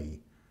pick me.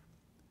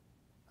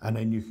 And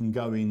then you can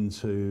go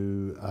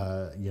into,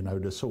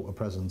 the sort of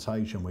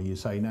presentation where you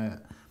say, now,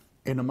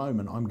 in a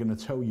moment, I'm going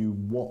to tell you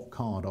what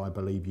card I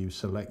believe you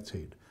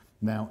selected.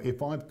 Now,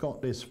 if I've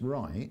got this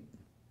right,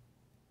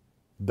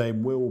 there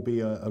will be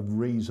a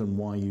reason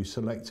why you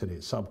selected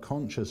it.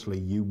 Subconsciously,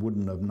 you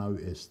wouldn't have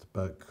noticed,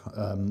 but,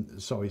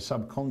 sorry,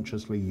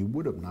 subconsciously you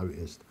would have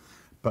noticed,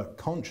 but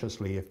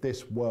consciously, if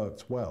this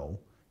worked well,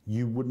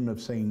 you wouldn't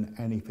have seen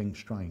anything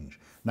strange.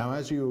 Now,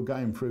 as you were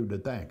going through the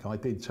deck, I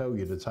did tell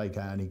you to take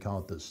out any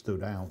card that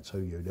stood out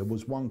to you. There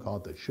was one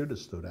card that should have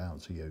stood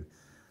out to you,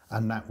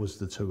 and that was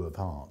the Two of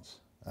Hearts.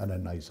 And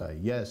then they say,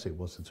 yes, it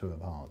was the Two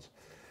of Hearts.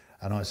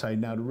 And I say,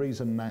 now the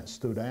reason that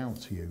stood out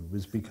to you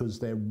was because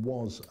there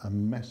was a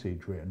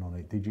message written on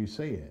it. Did you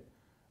see it?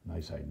 And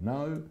they say,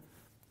 no.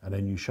 And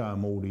then you show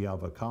them all the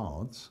other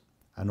cards,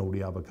 and all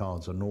the other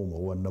cards are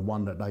normal, and the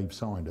one that they've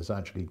signed has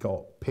actually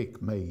got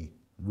 "Pick Me"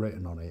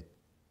 written on it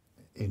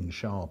in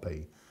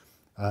Sharpie.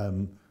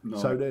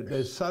 Nice. So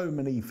there's so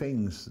many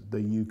things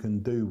that you can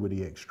do with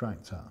the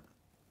extractor.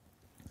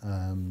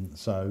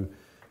 So,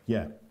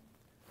 yeah.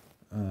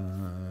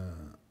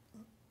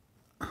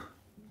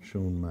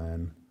 Sean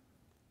Mann,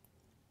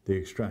 the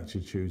extractor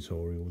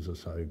tutorials are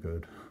so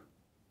good.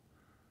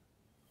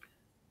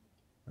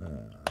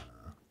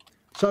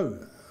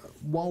 So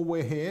while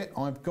we're here,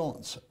 I've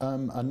got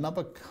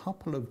another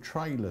couple of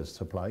trailers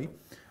to play.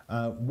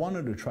 One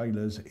of the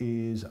trailers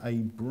is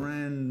a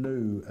brand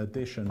new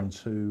addition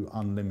to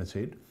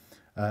Unlimited.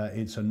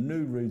 It's a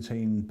new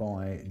routine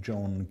by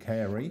John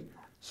Carey.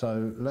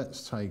 So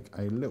let's take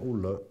a little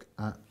look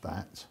at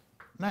that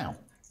now.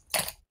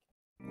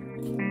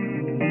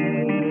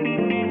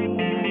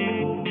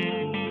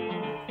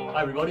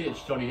 Hi everybody,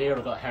 it's Johnny here.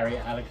 I've got Harry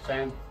at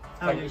Alakazam.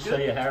 Great to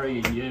see you, Harry,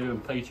 and you,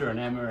 and Peter, and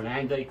Emma, and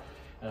Andy.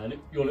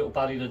 Your little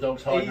buddy, the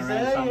dog's hiding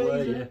around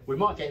somewhere. Yeah. We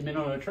might get him in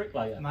on a trick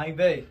later.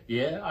 Maybe.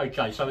 Yeah,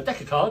 okay, so a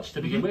deck of cards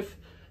to begin with.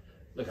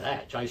 Look at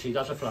that, JC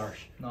does a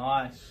flourish.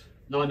 Nice.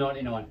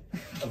 $9.99.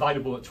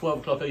 Available at 12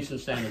 o'clock Eastern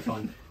Standard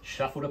Time.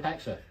 Shuffle the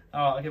pack, sir.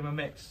 Alright, I'll give him a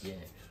mix. Yeah.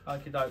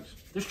 Okie dokes.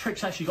 This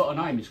trick's actually got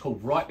a name. It's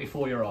called Right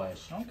Before Your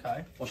Eyes.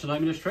 Okay. What's the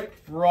name of this trick?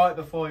 Right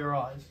before your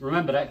eyes.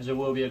 Remember that, because there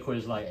will be a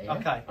quiz later. Yeah?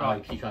 Okay,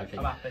 right. Okie dokie.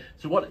 I'm happy.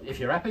 So what, if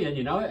you're happy and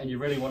you know it, and you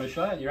really want to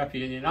show it, and you're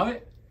happy and you know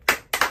it,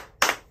 thank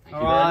you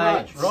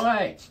Right. very much.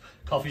 Right.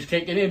 Coffee's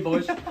kicking in,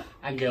 boys.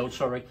 And girls,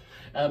 sorry.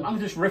 I'm going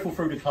to just riffle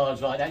through the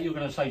cards like that. You're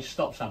going to say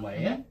stop somewhere,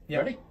 yeah?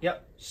 Yep. Ready?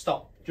 Yep.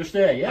 Stop. Just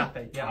there, yeah?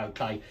 Happy, yeah.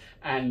 Okay.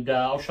 And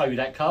I'll show you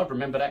that card.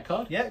 Remember that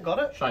card? Yeah, got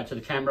it. Show it to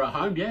the camera at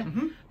home, yeah?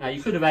 Now,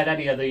 you could have had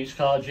any of these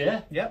cards,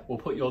 yeah? Yep. We'll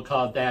put your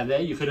card down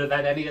there. You could have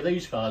had any of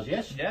these cards,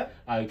 yes? Yep.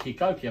 Okie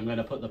dokie. I'm going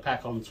to put the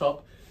pack on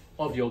top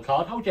of your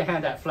card. Hold your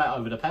hand out flat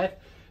over the pad.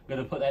 I'm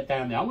going to put that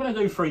down there. I'm going to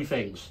do three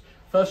things.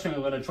 First thing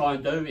I'm going to try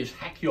and do is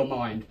hack your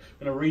mind.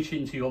 I'm going to reach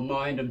into your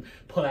mind and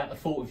pull out the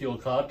thought of your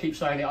card. Keep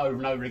saying it over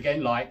and over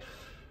again, like,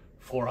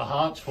 Four of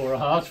Hearts, Four of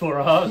Hearts, Four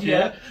of Hearts,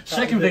 yeah?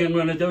 Second thing I'm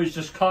going to do is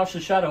just cast a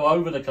shadow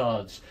over the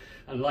cards.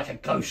 And like a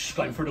ghost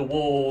going through the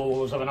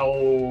walls of an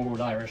old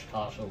Irish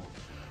castle.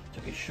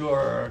 To be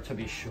sure, it's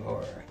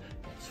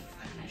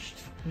vanished.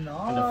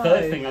 Nice. And the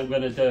third thing I'm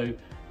going to do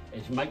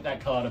is make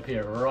that card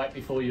appear right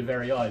before your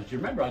very eyes. Do you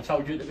remember I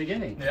told you at the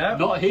beginning? Yeah.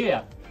 Not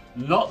here,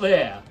 not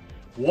there.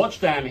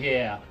 Watch down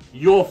here.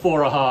 Your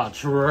Four of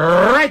Hearts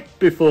right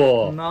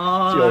before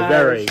Nice. your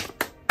very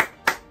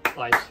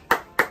eyes.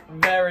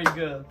 Very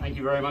good. Thank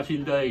you very much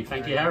indeed.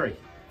 Thank you, Harry.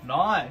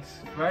 Nice.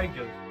 Very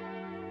good.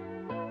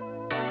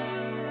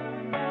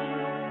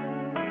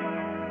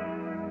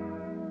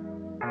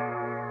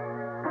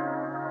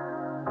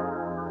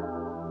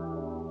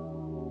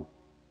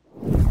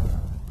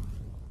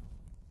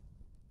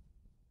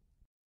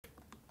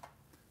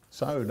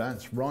 So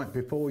that's right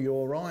before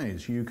your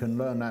eyes. You can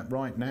learn that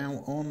right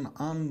now on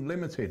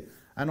Unlimited.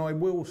 And I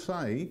will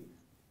say,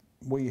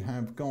 we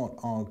have got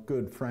our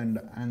good friend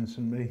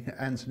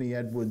Anthony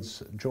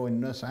Edwards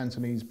joining us.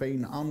 Anthony's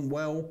been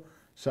unwell,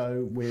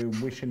 so we're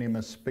wishing him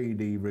a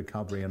speedy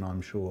recovery, and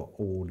I'm sure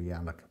all the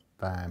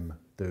Alakazam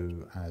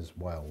do as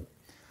well.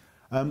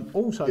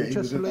 Also, Yeah,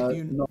 just to let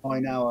you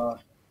know,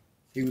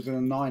 he was in a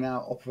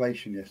 9-hour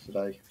operation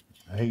yesterday.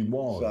 he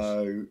was.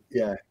 So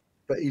yeah,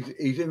 but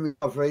he's in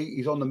recovery.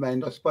 He's on the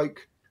mend. I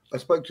spoke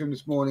to him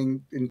this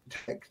morning in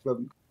text,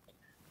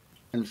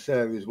 and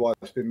Sarah, his wife,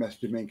 has been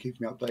messaging me and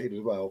keeps me updated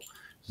as well.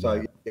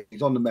 So yeah,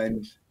 he's on the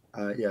mend.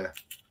 Yeah.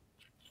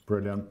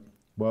 Brilliant.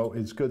 Well,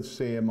 it's good to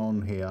see him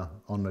on here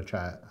on the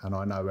chat, and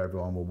I know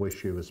everyone will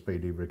wish you a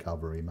speedy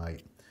recovery,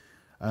 mate.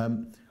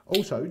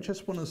 Also,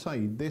 just want to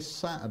say, this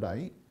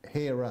Saturday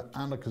here at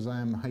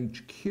Alakazam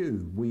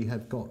HQ, we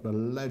have got the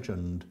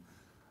legend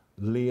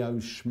Leo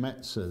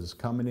Schmetzers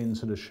coming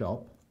into the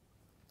shop.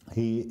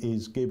 He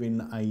is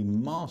giving a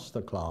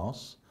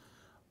masterclass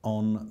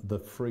on the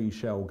free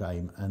shell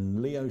game,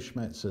 and Leo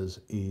Schmetzers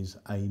is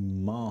a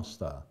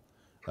master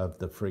of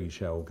the free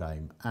shell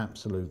game,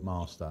 absolute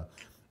master.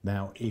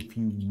 Now, if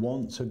you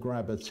want to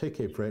grab a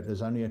ticket for it,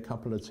 there's only a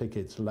couple of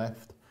tickets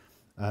left.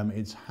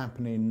 It's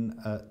happening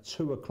at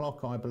 2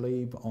 o'clock, I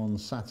believe, on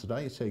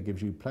Saturday, so it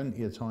gives you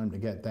plenty of time to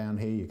get down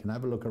here. You can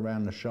have a look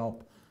around the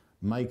shop,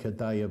 make a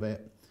day of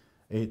it.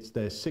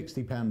 They're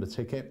 £60 a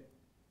ticket,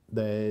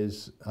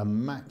 there's a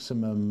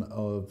maximum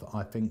of,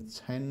 I think,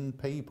 10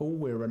 people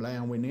we're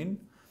allowing in,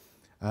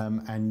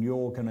 and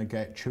you're going to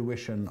get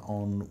tuition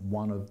on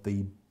one of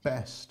the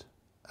best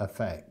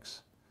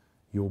effects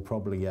you'll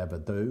probably ever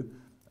do.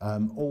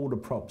 All the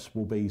props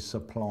will be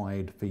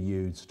supplied for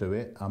you to do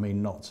it. I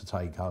mean, not to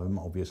take home,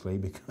 obviously,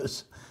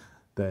 because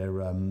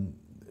they're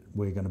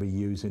we're going to be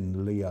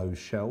using Leo's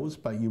shells,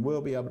 but you will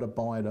be able to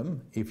buy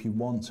them if you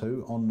want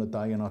to on the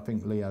day, and I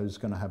think Leo's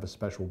going to have a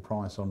special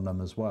price on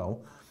them as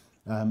well.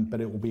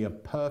 But it will be a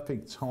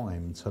perfect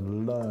time to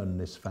learn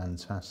this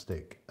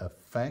fantastic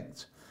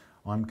effect.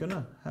 I'm going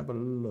to have a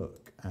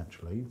look,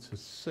 actually, to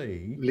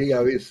see.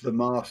 Leo is the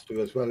master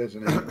as well,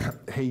 isn't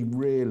he? He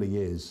really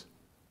is.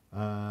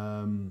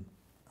 I'm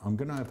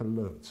going to have a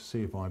look to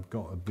see if I've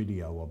got a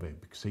video of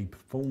it, because he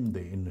performed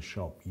it in the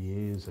shop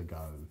years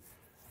ago.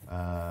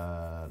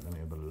 Let me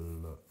have a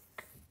look.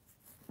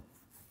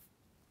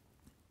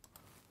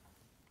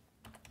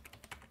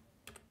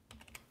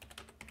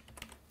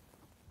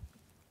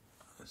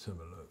 Let's have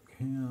a look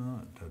here.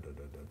 Let me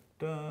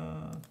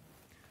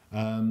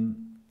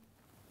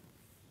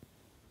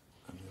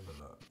have a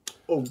look.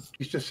 Oh,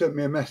 he's just sent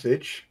me a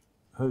message.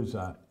 Who's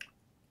that?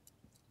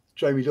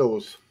 Jamie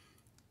Dawes.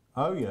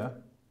 Oh, yeah.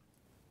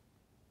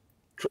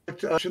 Tried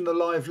to action the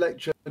live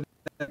lecture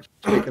next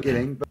week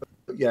beginning, but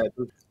yeah,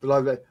 the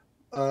live lecture.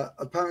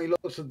 Apparently,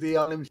 lots of the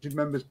Unlimited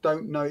members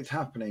don't know it's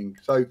happening.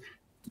 So,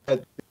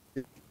 the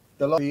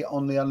live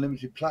on the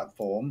Unlimited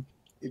platform,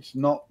 it's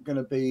not going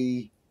to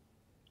be.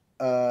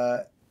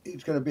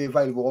 It's going to be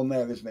available on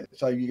there, isn't it?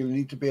 So you're going to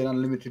need to be an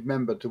Unlimited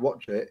member to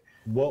watch it.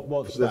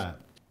 What's that?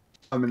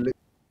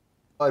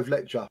 Live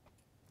lecture.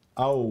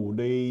 Oh,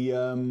 the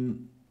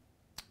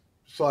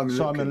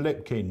Simon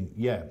Lipkin.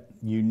 Yeah,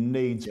 you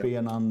need to be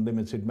an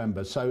Unlimited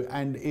member. So,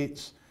 and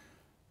it's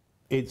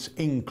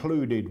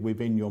included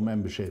within your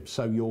membership.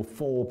 So your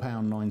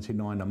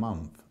 £4.99 a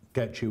month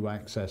gets you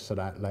access to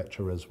that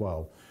lecture as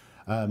well.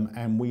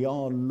 And we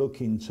are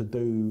looking to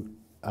do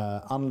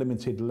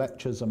unlimited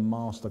lectures and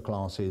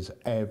masterclasses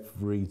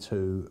every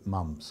 2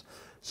 months.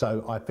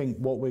 So I think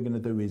what we're going to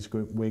do is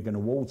we're going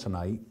to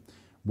alternate.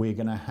 We're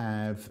going to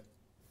have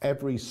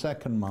every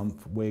second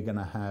month, we're going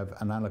to have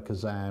an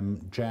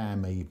Alakazam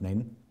jam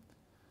evening,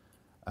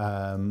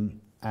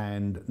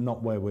 and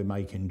not where we're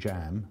making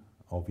jam,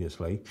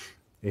 obviously.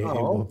 It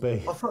will be.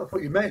 I thought that's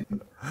what you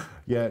meant.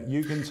 Yeah,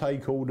 you can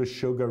take all the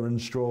sugar and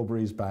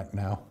strawberries back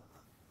now.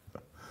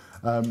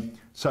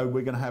 So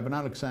we're going to have an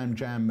Alakazam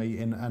jam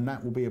meeting, and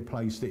that will be a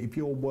place that if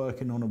you're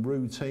working on a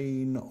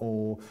routine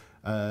or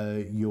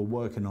you're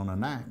working on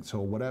an act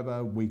or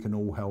whatever, we can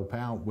all help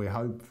out. We're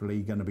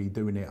hopefully going to be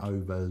doing it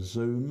over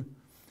Zoom,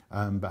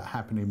 but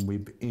happening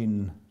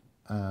within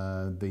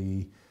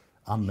the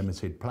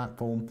Unlimited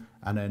platform.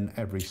 And then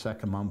every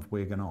second month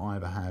we're going to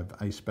either have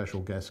a special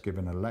guest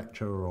giving a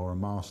lecture or a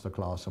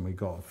masterclass, and we've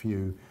got a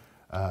few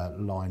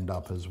lined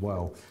up as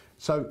well.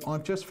 So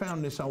I've just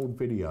found this old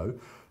video.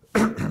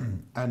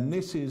 And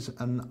this is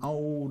an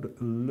old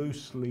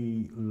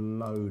loosely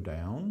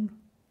lowdown.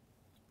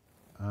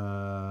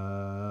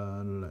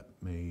 Let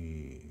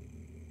me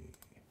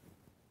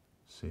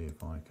see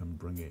if I can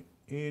bring it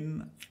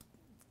in.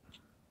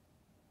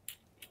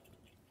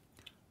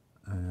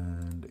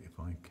 And if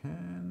I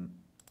can,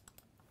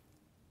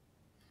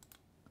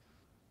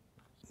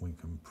 we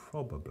can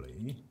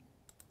probably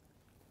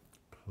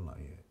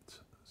play it.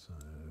 So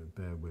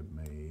bear with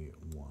me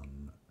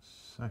 1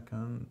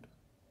 second.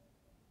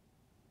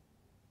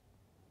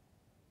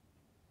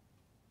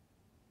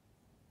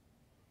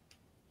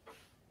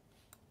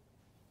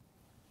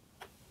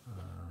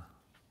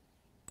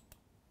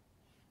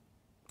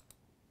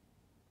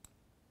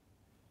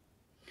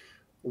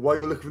 While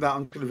you're looking for that,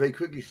 I'm going to very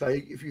quickly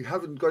say, if you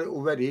haven't got it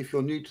already, if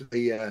you're new to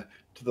the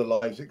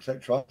lives,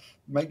 etc.,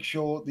 make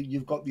sure that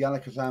you've got the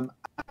Alakazam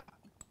app.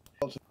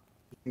 Lots of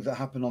things that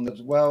happen on there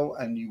as well,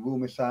 and you will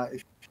miss out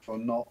if you're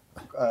not.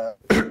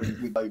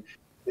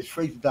 It's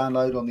free to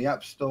download on the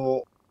App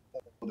Store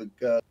or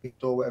the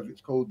Store, whatever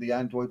it's called, the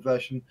Android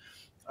version.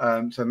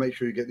 So make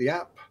sure you get the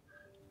app.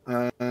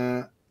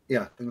 Yeah,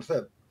 I think that's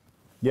it.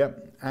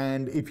 Yep,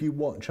 and if you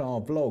watch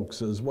our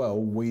vlogs as well,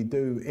 we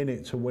do In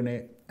It to Win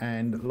It.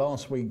 And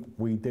last week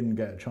we didn't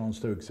get a chance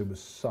to do it because it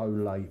was so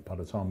late by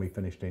the time we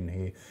finished in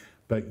here.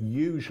 But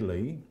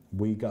usually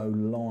we go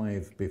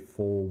live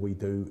before we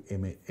do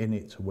In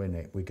It to Win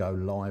It. We go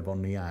live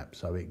on the app,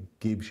 so it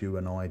gives you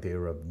an idea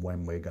of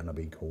when we're going to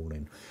be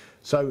calling.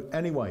 So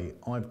anyway,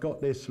 I've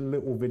got this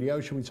little video.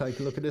 Should we take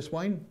a look at this,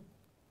 Wayne?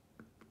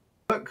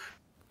 Look.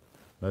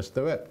 Let's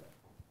do it.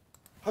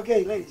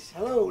 Okay, ladies.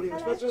 Hello, Leo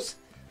Sponsors.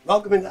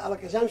 Welcome in the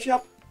Alakazam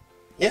shop.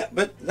 Yeah,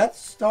 but let's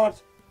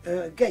start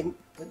a game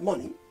with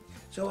money.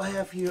 So I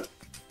have here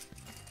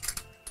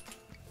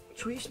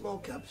 3 small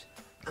cups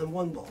and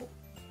 1 ball.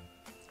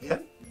 Yeah?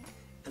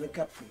 And a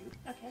cup for you.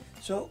 Okay.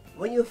 So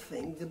when you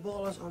think the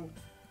ball is on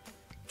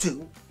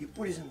 2, you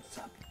put it on the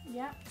top.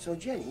 Yeah. So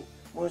Jenny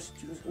wants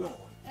to choose another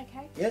one.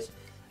 Okay. Yes?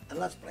 And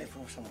let's play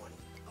for some money.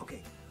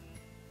 Okay.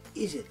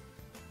 Is it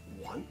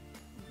 1,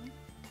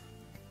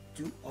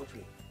 2 or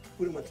 3?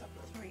 Put them on top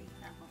now. 3.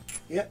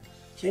 Yeah.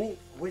 Jenny,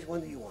 which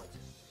one do you want?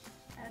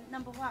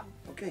 Number 1.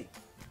 Okay.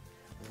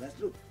 Well, let's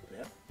look.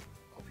 Yeah.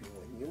 Hope you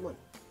win your money.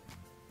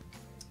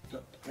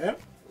 So, yeah.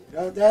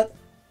 Got that?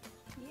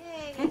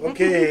 Yay!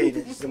 Okay,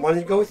 this is the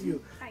money go with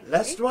you. Thank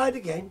Let's you. try it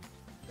again.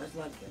 Let's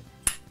try it again.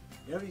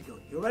 There we go.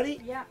 You ready?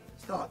 Yeah.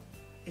 Start.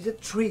 Is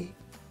it 3,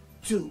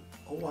 2,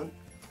 or 1?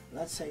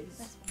 Let's say.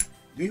 That's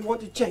Do you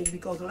want to change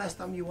because the last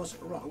time you was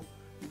wrong?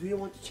 Do you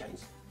want to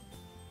change?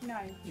 No.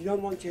 You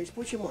don't want to change.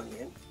 Put your money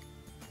in.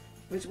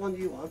 Which one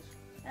do you want?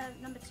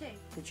 Number 2.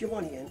 Put your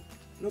money in.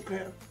 Look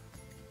here.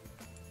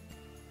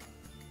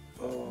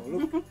 Oh,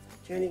 look.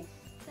 Jenny.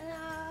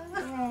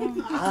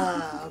 Ta-da!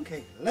 Ah,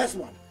 okay. Last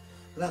one.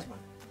 Last one.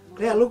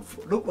 Claire,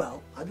 look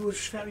well. I do it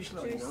very Do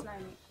slowly it now.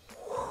 slowly.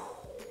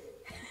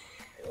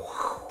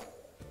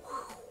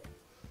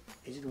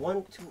 Is it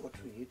 1, 2, or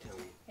 3? You tell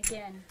me.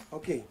 Again.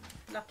 Okay.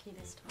 Lucky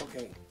this time.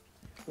 Okay.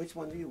 Which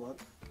one do you want?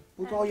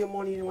 Put all your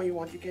money in where you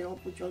want. You can all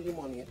put all your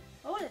money in.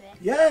 All of it?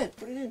 Yeah,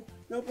 put it in.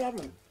 No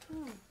problem.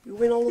 You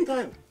win all the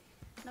time.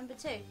 Number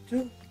 2.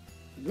 2.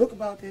 Look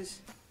about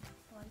this.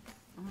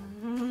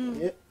 1.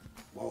 Yeah.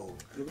 Whoa.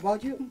 Look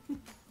about you.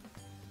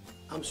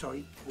 I'm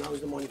sorry. Now's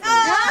the money for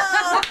you.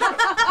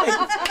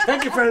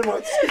 Thank you very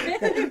much.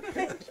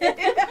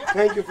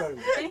 Thank you very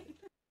much.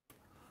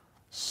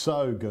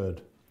 So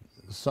good.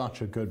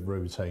 Such a good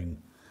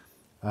routine.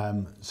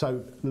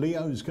 So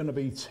Leo's going to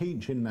be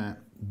teaching that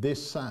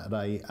this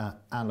Saturday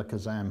at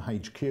Alakazam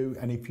HQ,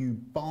 and if you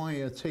buy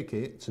a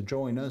ticket to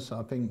join us,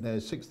 I think they're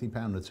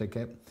 £60 a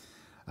ticket,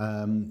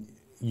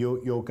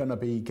 you're going to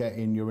be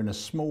getting, you're in a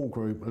small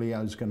group.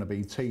 Leo's going to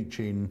be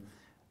teaching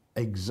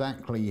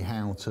exactly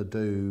how to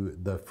do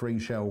the free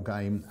shell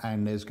game,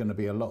 and there's going to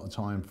be a lot of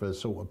time for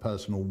sort of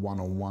personal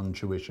one-on-one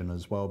tuition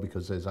as well,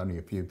 because there's only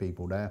a few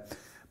people there.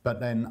 But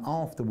then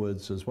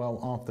afterwards as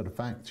well, after the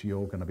fact,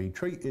 you're going to be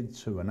treated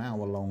to an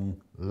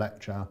hour-long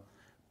lecture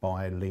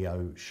by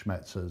Leo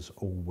Schmetzers,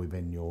 all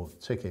within your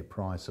ticket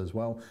price as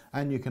well.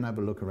 And you can have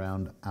a look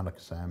around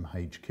Alakazam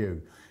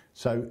HQ.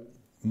 So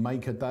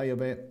make a day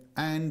of it.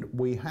 And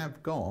we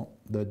have got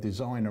the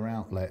designer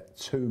outlet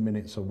 2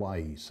 minutes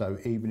away. So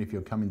even if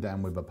you're coming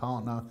down with a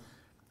partner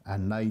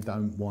and they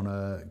don't want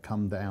to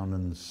come down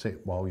and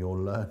sit while you're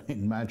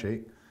learning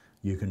magic,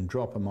 you can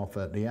drop them off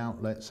at the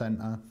outlet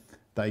centre.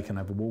 They can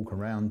have a walk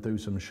around, do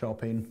some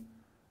shopping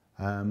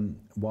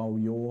while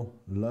you're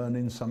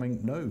learning something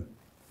new.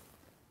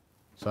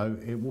 So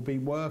it will be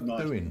worth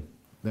doing.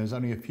 There's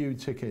only a few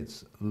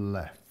tickets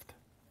left.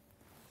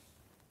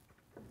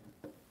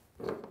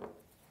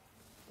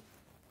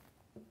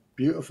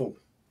 Beautiful.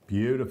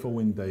 Beautiful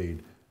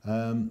indeed.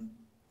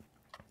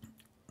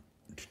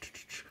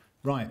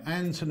 Right,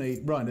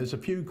 Anthony, right, there's a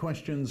few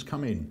questions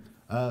come in.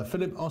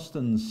 Philip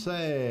Austin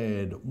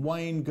said,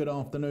 Wayne, good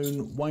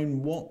afternoon.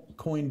 Wayne, what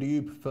coin do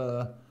you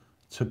prefer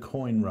to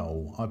coin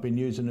roll? I've been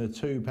using a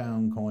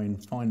 £2 coin,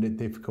 find it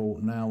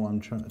difficult. Now I'm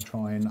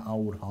trying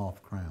old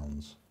half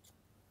crowns.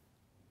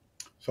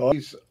 So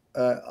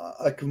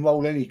I can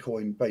roll any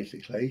coin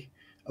basically,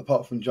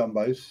 apart from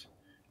jumbos.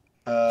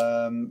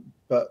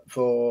 But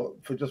for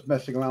just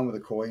messing around with a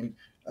coin,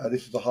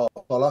 this is a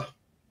 $1/2.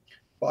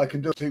 But I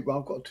can do I've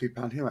got a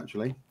 £2 here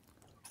actually.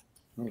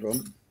 Hold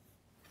on.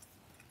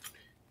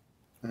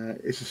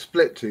 It's a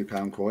split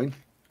 £2 coin.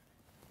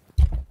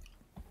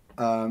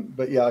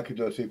 But yeah, I could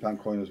do a £2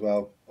 coin as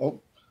well.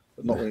 Oh,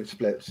 but not when it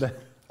splits.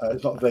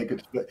 It's not a very good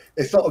split.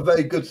 It's not a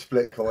very good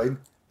split coin.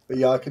 But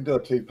yeah, I can do a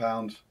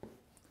 £2.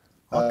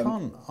 I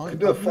can't. I can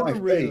do a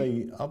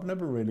 5p. I've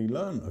never really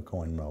learned a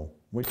coin roll,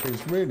 which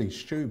is really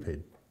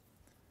stupid.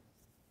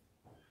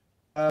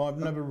 I've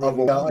never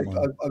really done one.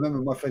 I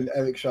remember my friend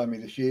Eric showing me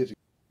this years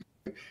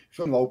ago.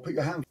 Film roll, put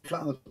your hand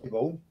flat on the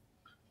table,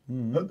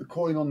 put the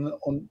coin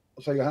on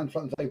so your hand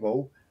flat on the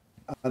table,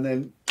 and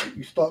then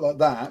you start like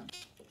that.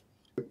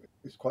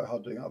 It's quite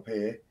hard doing it up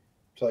here.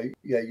 So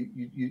yeah,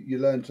 you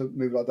learn to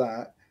move like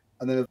that,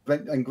 and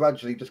then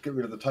gradually just get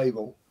rid of the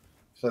table.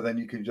 So then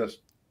you can just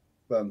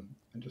and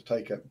just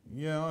take it.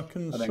 Yeah, I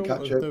can and sort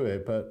of do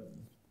it, but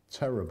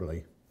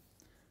terribly.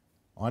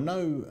 I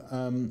know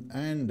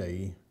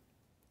Andy,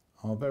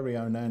 our very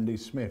own Andy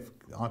Smith,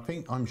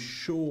 I'm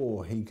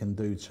sure he can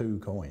do 2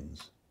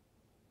 coins.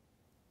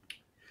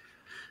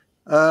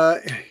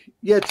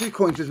 Yeah, 2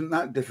 coins isn't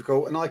that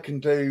difficult, and I can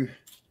do.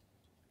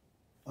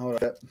 All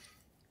right,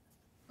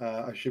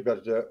 I should be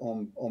able to do it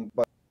on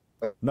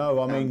both.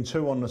 No, I mean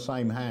 2 on the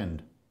same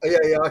hand.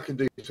 Yeah, I can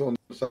do 2 on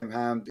the same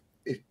hand.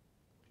 It's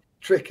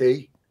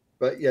tricky,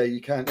 but yeah, you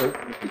can. Oh,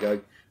 there we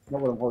go.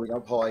 Not when I'm holding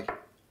up high.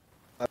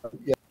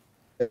 Yeah,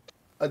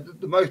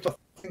 the most I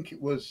think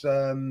it was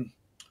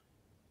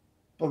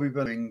probably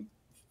doing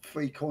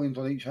 3 coins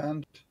on each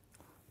hand.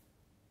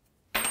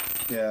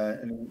 Yeah,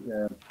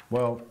 yeah.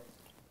 Well,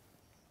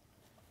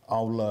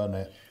 I'll learn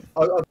it.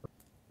 I'll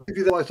give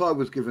you the advice I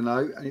was given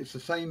though, and it's the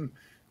same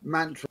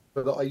mantra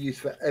that I use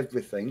for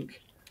everything.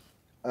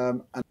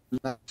 And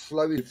that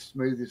slow is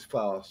smooth is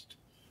fast.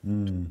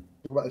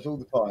 About this all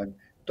the time.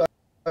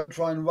 Don't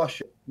try and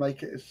rush it.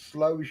 Make it as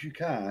slow as you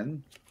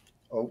can.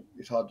 Oh,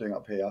 it's hard doing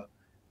up here.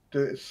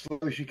 Do it as slow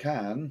as you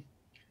can,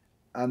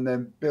 and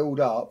then build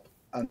up,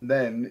 and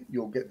then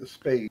you'll get the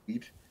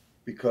speed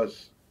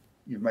because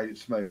you've made it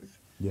smooth.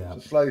 Yeah. So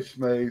slow,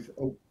 smooth.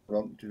 Oh,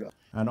 wrong. Do that.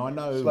 And I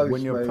know Slow,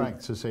 when you're smooth.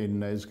 practicing,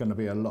 there's going to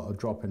be a lot of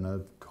dropping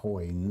of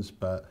coins,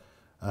 but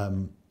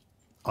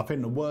I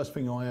think the worst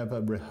thing I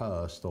ever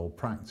rehearsed or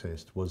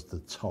practiced was the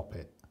top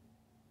it.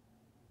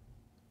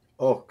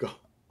 Oh God.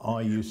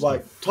 I used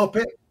Like to top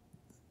it,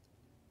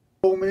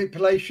 ball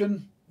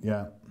manipulation,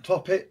 yeah,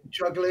 top it,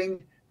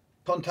 juggling,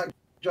 contact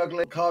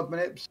juggling, card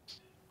manips,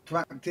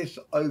 practice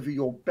over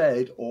your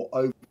bed or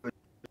over the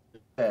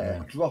chair.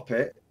 Yeah. Drop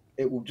it,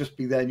 it will just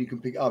be there and you can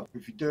pick it up.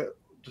 If you do it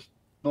just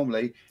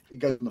normally, it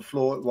goes on the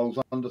floor, it rolls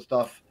under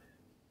stuff.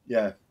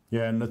 Yeah.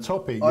 Yeah, and the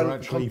top it, you're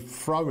actually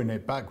throwing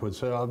it backwards,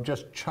 so I'm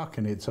just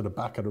chucking it to the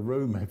back of the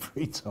room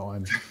every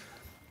time.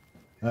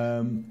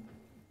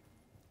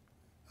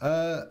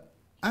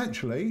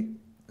 Actually,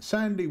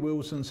 Sandy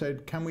Wilson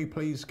said, can we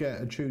please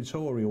get a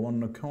tutorial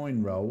on the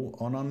coin roll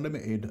on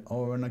Unlimited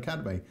or an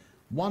Academy?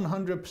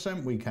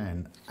 100% we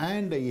can.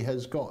 Andy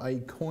has got a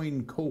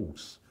coin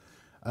course.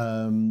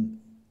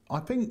 I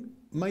think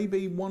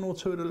maybe 1 or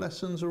 2 of the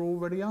lessons are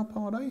already up,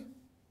 are they?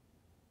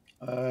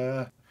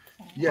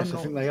 Yes, I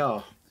think they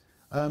are.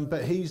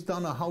 But he's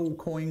done a whole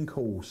coin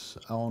course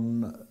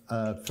on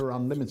for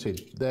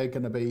Unlimited. They're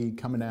going to be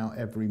coming out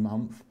every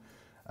month.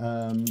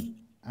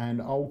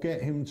 And I'll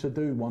get him to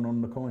do one on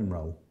the coin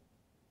roll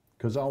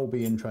because I'll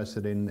be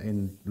interested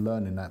in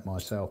learning that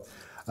myself.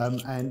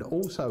 And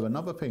also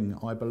another thing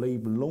I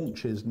believe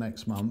launches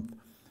next month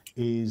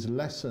is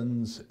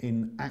lessons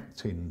in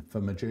acting for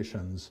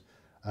magicians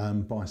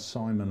by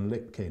Simon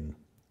Lipkin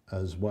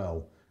as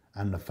well.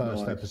 And the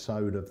first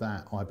episode of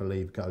that, I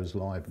believe, goes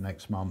live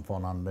next month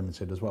on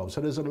Unlimited as well.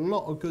 So there's a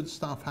lot of good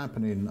stuff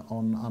happening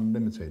on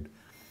Unlimited.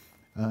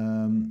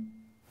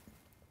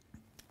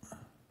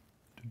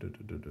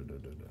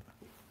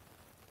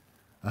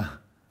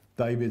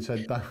 David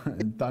said,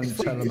 don't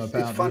tell them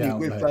about it's funny the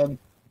outlet. with,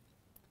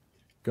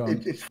 Go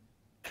on. It's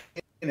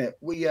in it.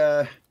 We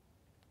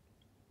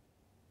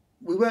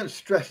weren't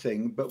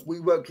stressing, but we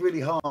worked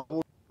really hard.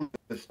 All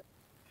the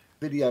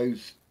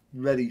videos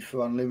ready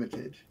for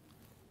Unlimited.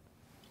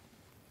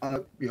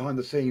 Behind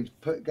the scenes,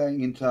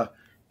 going into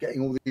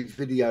getting all these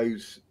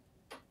videos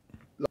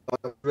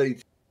ready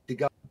to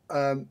go.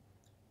 And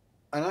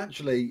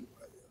actually,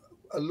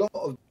 a lot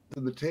of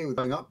the material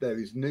going up there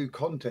is new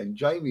content.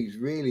 Jamie's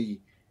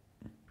really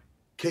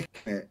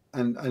kicking it,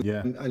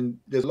 and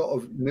there's a lot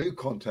of new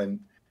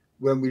content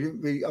when we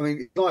didn't really. I mean,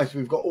 it's nice.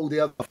 We've got all the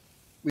other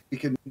we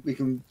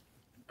can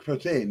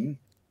put in.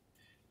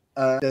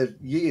 There's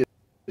years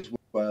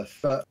worth,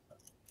 but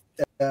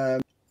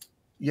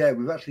yeah,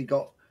 we've actually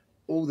got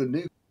all the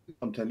new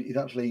content. Is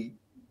actually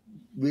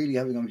really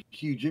having a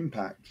huge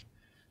impact,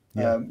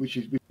 which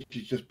is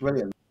just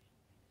brilliant.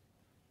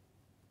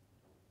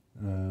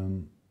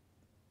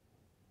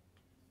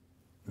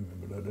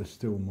 Remember that there's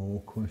still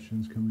more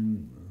questions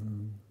coming.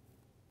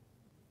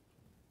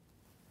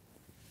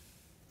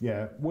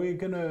 Yeah,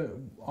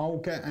 I'll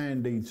get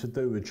Andy to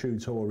do a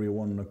tutorial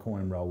on the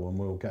coin roll and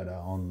we'll get it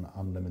on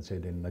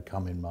Unlimited in the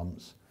coming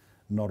months.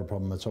 Not a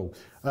problem at all.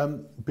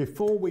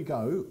 Before we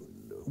go,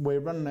 we're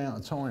running out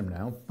of time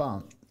now,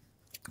 but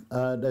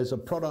there's a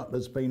product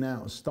that's been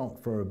out of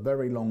stock for a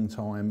very long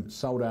time,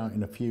 sold out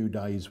in a few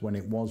days when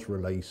it was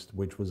released,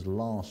 which was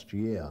last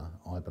year,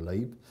 I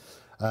believe.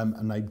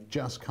 And they've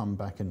just come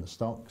back into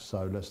stock,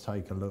 so let's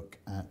take a look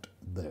at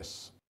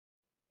this.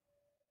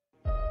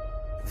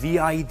 The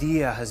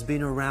idea has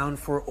been around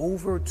for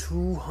over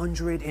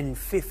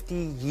 250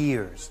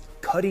 years,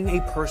 cutting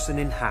a person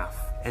in half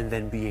and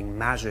then being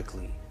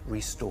magically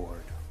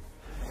restored.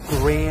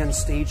 Grand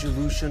stage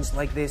illusions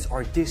like this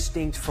are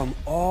distinct from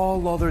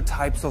all other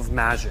types of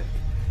magic.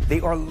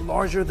 They are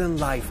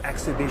larger-than-life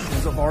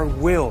exhibitions of our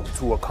will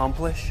to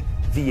accomplish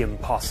the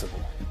impossible.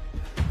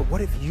 But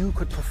what if you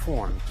could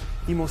perform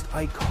the most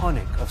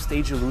iconic of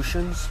stage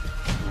illusions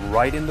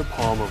right in the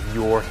palm of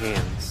your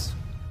hands?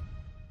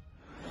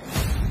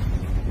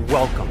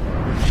 Welcome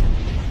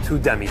to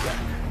Demideck.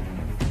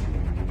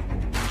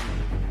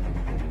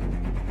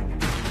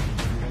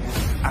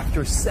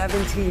 After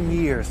 17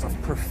 years of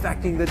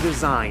perfecting the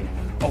design,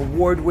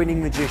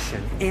 award-winning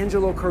magician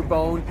Angelo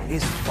Carbone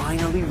is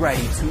finally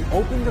ready to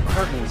open the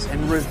curtains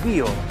and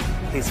reveal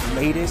his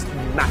latest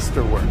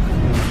masterwork.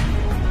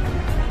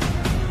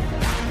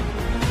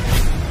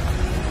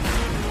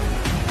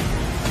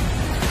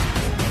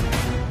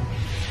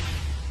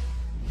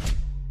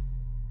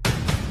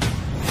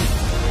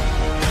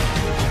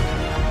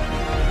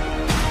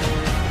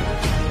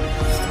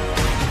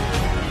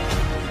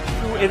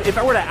 If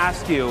I were to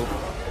ask you,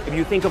 if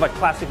you think of a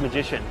classic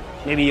magician,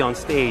 maybe on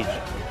stage,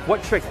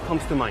 what trick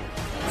comes to mind?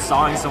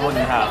 Sawing someone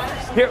in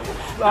half. Here,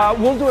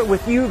 we'll do it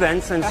with you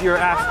then, since you're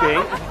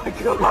asking.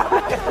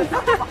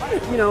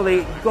 You know,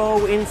 they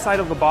go inside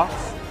of the box,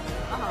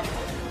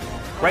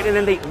 right, and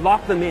then they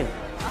lock them in,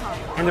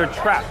 and they're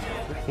trapped.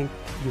 I think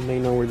you may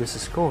know where this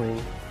is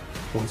going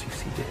once you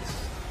see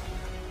this.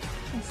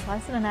 And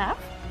slice it in half?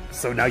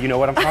 So now you know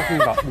what I'm talking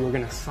about. We're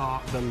gonna saw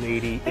the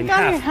lady in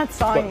guy half. who had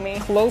sawing me.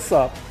 Close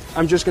up.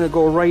 I'm just gonna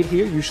go right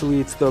here. Usually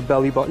it's the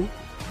belly button.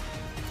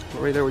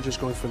 Right there, we're just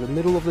going for the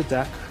middle of the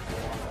deck.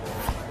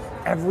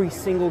 Every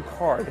single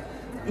card,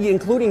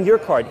 including your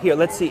card. Here,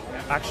 let's see.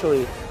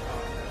 Actually,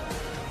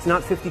 it's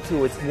not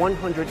 52, it's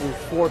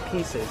 104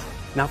 pieces.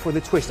 Now for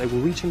the twist, I will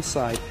reach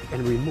inside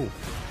and remove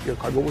your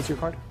card. What was your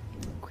card?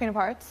 Queen of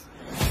Hearts.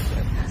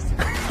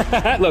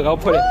 Look, I'll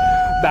put it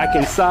back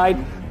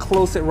inside,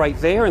 close it right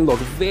there, and look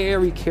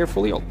very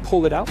carefully. I'll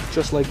pull it out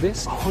just like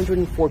this.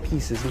 104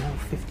 pieces, now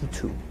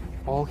 52,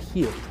 all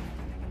healed.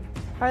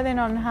 How are they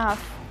not in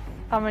half?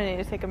 I'm gonna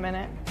need to take a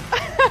minute.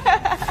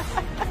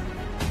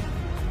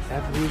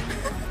 Every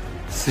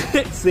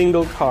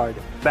single card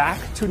back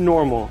to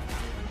normal.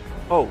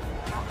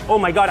 Oh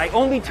my God, I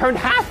only turned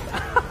half.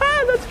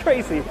 That's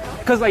crazy.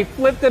 Because I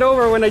flipped it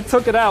over when I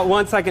took it out.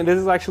 1 second, this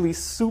is actually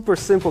super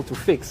simple to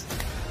fix.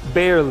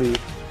 Barely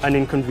an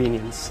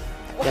inconvenience.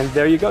 And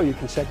there you go, you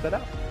can check that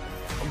out.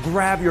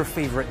 Grab your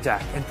favorite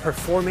deck and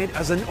perform it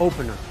as an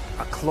opener,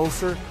 a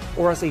closer,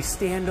 or as a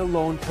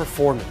standalone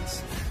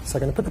performance. So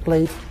I'm going to put the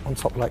blade on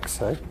top like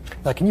so.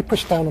 Now can you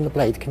push down on the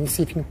blade? Can you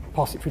see if you can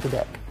pass it through the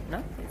deck?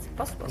 No, it's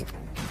impossible.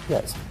 Yeah,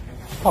 it's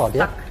hard,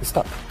 yeah? It's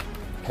stuck.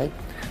 Okay,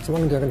 so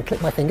what I'm going to do, I'm going to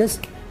click my fingers,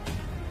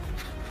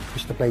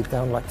 push the blade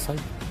down like so.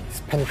 It's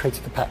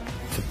penetrated the pack.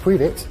 To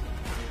prove it,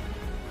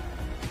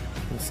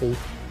 you can see,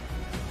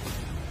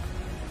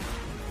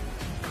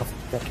 cut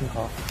the deck in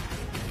half.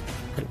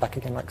 Put it back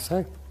again like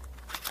so.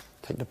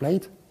 Take the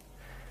blade,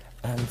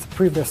 and to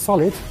prove they're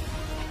solid,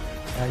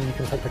 and you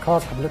can take the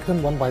cards, have a look at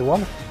them one by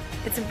one.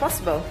 It's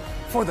impossible.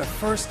 For the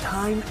first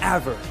time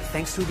ever,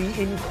 thanks to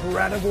the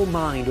incredible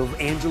mind of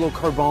Angelo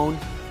Carbone,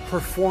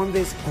 perform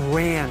this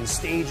grand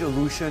stage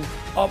illusion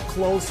up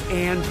close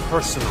and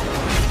personal.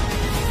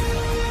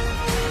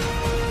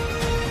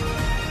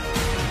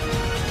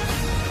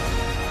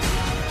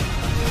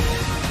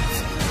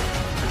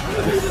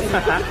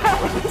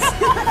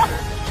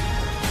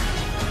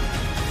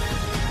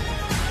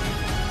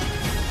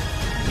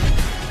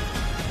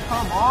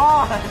 Come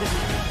on!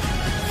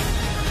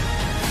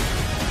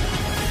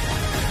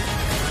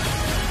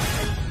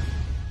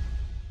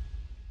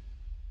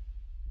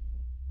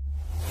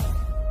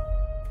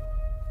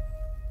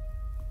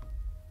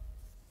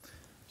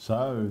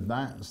 So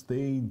that's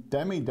the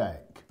demi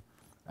deck,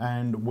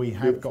 and we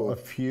have got a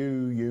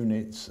few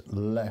units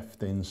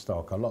left in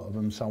stock. A lot of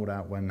them sold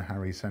out when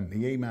Harry sent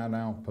the email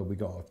out, but we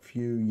got a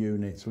few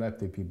units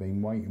left. If you've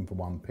been waiting for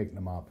one, pick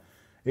them up.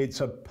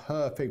 It's a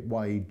perfect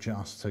way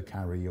just to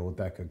carry your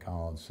deck of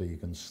cards so you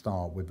can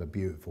start with a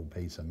beautiful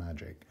piece of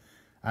magic.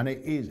 And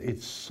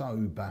it's so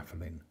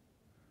baffling,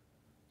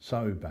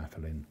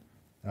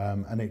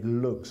 and it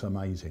looks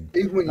amazing.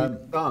 Even when you're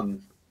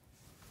done,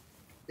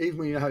 even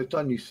when you know how it's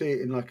done, you see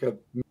it in like a,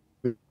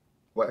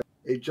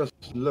 it just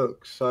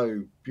looks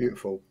so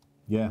beautiful.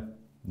 Yeah,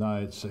 no,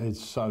 it's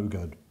so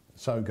good.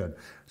 So good.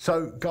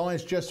 So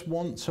guys, just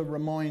want to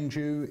remind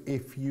you,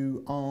 if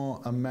you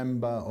are a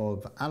member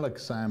of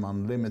Alakazam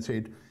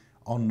Unlimited,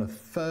 on the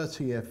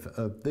 30th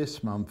of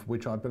this month,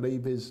 which I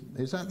believe is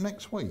that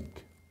next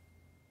week?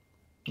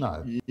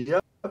 No.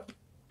 Yep.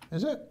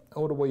 Is it?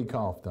 Or the week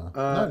after?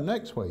 No,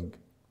 next week.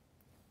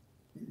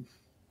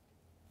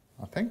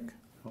 I think.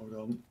 Hold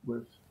on.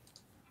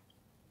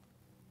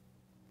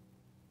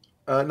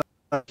 No,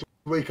 next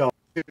week after,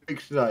 2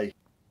 weeks today.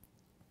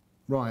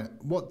 Right.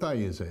 What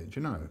day is it? Do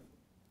you know?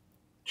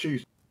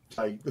 Tuesday,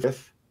 the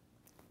 5th.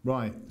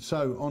 Right.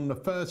 So on the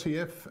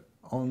 30th,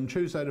 on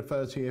Tuesday the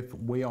 30th,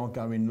 we are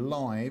going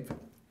live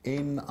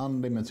in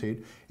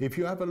Unlimited. If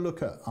you have a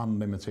look at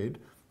Unlimited,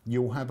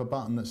 you'll have a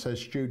button that says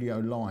Studio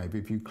Live.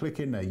 If you click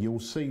in there, you'll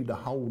see the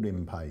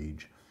holding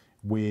page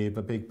with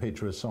a big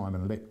picture of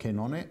Simon Lipkin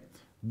on it.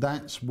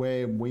 That's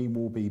where we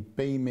will be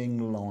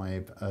beaming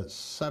live at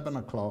 7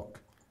 o'clock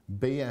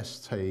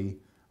BST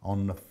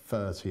on the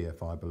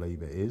 30th, I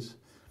believe it is.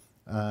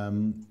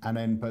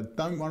 But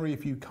don't worry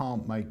if you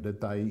can't make the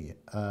day,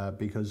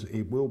 because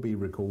it will be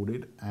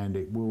recorded and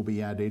it will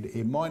be added.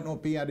 It might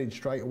not be added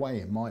straight away.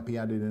 It might be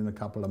added in a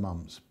couple of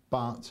months,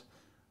 but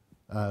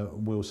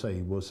we'll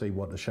see. We'll see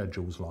what the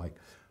schedule's like.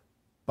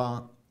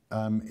 But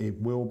it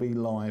will be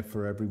live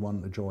for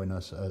everyone to join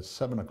us at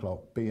 7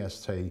 o'clock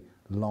BST,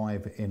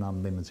 live in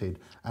Unlimited.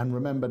 And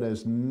remember,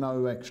 there's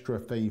no extra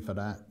fee for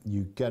that.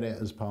 You get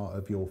it as part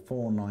of your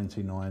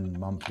 $4.99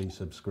 monthly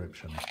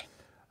subscription.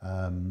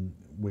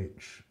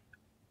 Which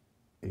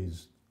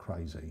is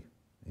crazy,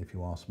 if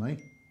you ask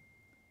me.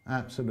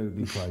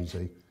 Absolutely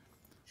crazy.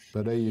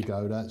 But there you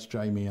go, that's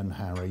Jamie and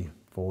Harry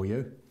for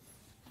you.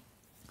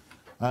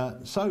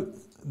 So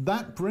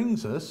that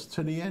brings us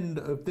to the end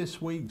of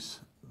this week's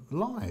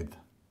live.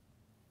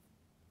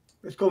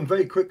 It's gone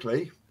very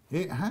quickly.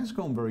 It has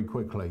gone very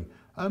quickly.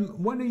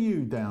 When are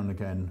you down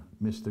again,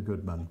 Mr.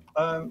 Goodman?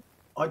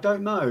 I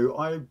don't know.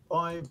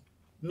 I've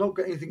not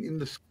got anything in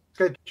the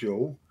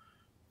schedule.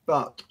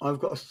 But I've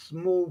got a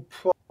small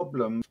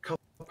problem, a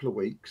couple of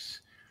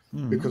weeks,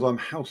 because I'm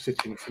house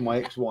sitting for my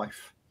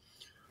ex-wife,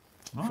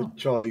 for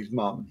Charlie's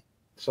mum.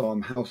 So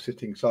I'm house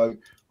sitting. So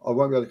I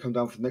won't be able to come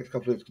down for the next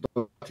couple of days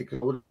because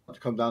I would like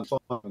to come down,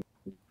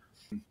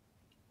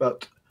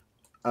 but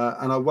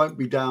and I won't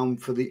be down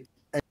for the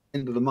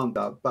end of the month.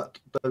 But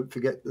don't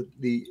forget that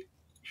the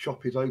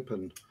shop is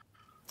open.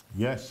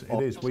 Yes,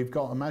 it is. We've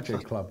got a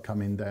Magic Club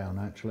coming down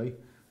actually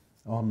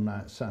on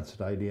that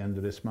Saturday, the end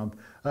of this month.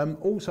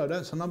 Also,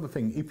 that's another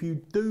thing. If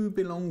you do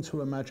belong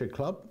to a Magic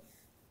Club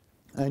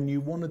and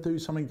you want to do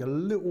something a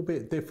little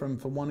bit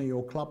different for one of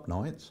your club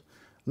nights,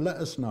 let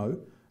us know,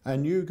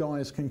 and you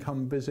guys can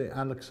come visit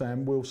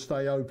Alakazam. We'll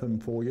stay open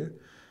for you,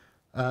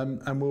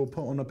 and we'll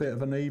put on a bit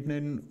of an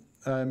evening.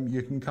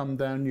 You can come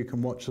down, you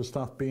can watch the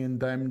stuff being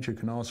damaged, you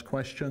can ask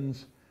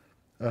questions.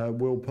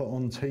 We'll put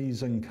on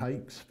teas and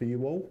cakes for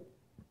you all.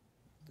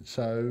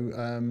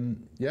 So,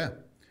 yeah,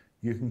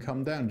 you can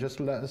come down, just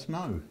let us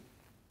know.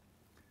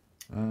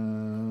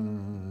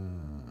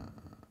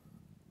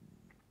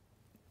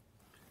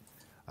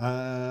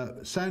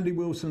 Sandy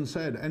Wilson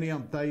said, any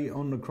update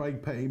on the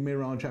Craig Petty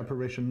Mirage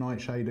Apparition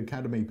Nightshade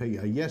Academy,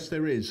 Peter? Yes,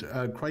 there is.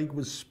 Craig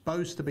was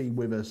supposed to be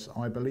with us.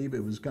 I believe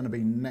it was going to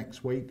be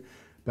next week,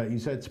 but he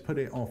said to put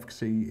it off because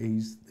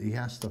he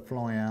has to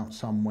fly out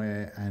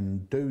somewhere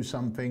and do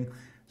something.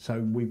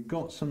 So we've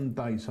got some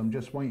dates. I'm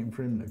just waiting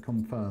for him to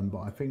confirm, but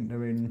I think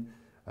they're in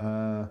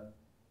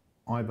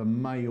either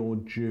May or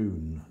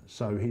June.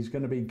 So he's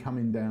going to be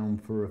coming down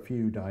for a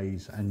few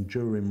days, and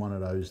during one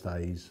of those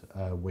days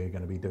we're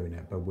going to be doing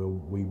it, but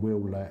we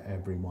will let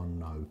everyone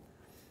know.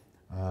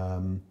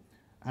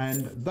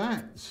 And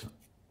that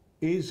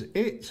is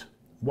it,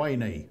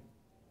 Wayne.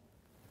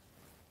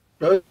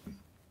 Good.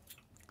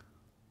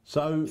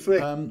 So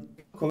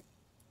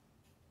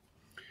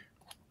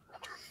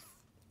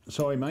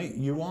sorry mate,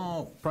 you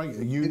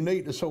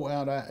need to sort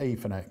out that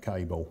Ethernet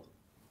cable.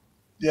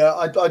 Yeah,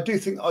 I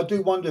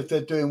do wonder if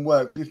they're doing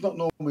work. It's not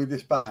normally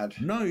this bad.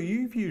 No,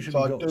 you've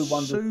usually got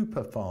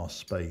super fast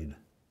speed.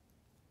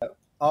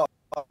 I've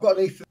got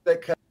an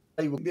Ethernet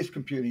cable. This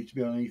computer needs to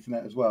be on an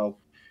Ethernet as well.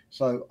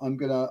 So I'm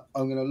gonna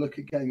look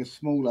at getting a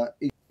smaller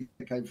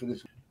Ethernet cable for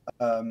this.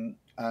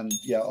 And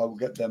yeah, I will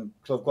get them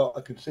because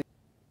I can see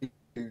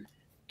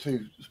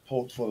two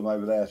ports for them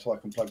over there, so I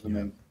can plug them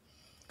in.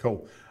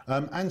 Cool.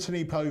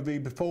 Anthony Povey,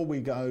 before we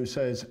go,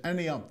 says,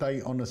 any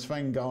update on the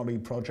Svengali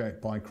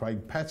project by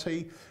Craig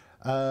Petty?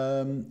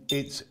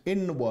 It's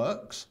in the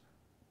works,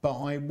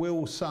 but I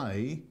will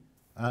say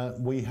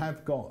we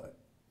have got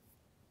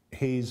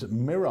his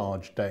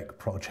Mirage deck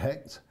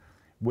project,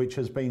 which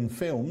has been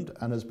filmed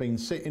and has been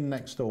sitting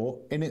next door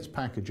in its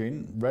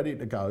packaging, ready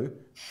to go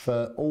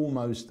for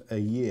almost a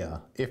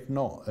year, if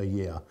not a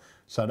year.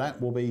 So that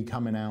will be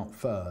coming out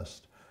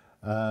first.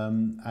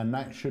 And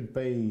that should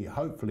be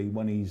hopefully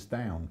when he's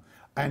down.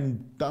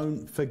 And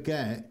don't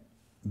forget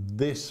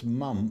this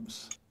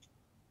month's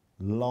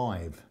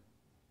live.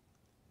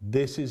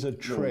 This is a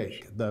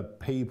trick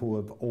that people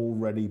have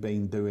already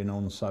been doing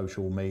on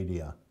social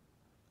media,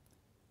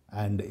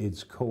 and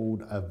it's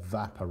called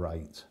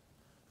Evaporate.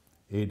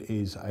 It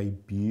is a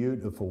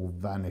beautiful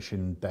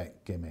vanishing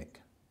deck gimmick.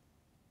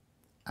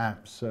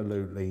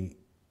 Absolutely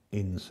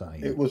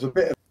insane. It was a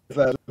bit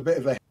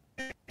of a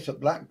hit at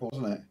Blackpool,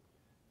 wasn't it?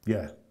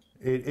 Yeah,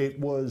 it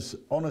was,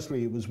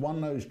 honestly, it was one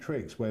of those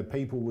tricks where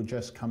people were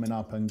just coming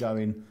up and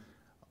going,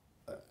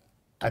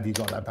 have you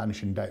got that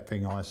vanishing deck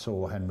thing? I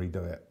saw Henry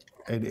do it.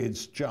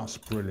 It's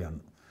just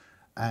brilliant.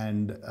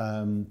 And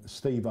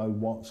Steve-O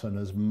Watson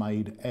has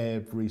made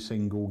every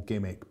single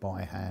gimmick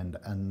by hand,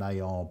 and they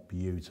are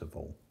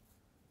beautiful,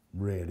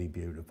 really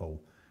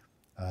beautiful.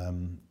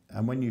 And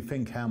when you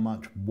think how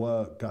much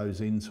work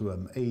goes into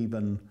them,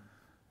 even,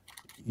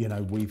 you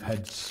know, we've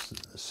had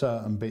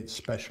certain bits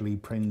specially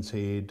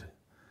printed,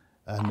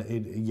 and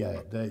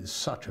it's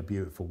such a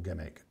beautiful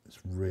gimmick. It's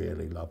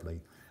really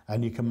lovely.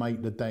 And you can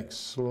make the deck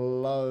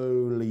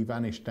slowly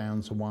vanish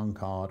down to one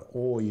card,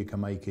 or you can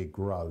make it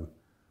grow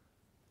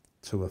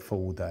to a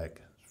full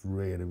deck. It's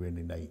really,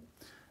 really neat.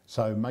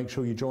 So make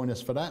sure you join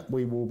us for that.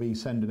 We will be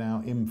sending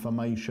out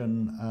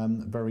information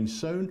very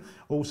soon.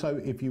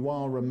 Also, if you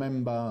are a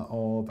member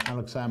of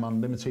Alakazam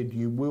Unlimited,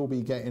 you will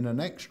be getting an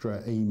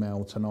extra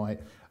email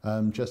tonight,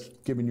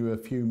 just giving you a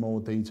few more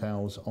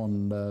details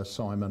on the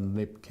Simon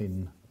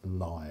Lipkin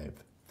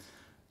live.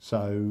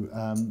 So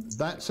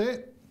that's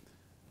it.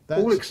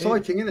 That's all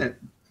exciting, isn't it?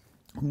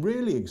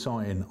 Really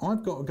exciting.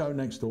 I've got to go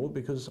next door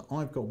because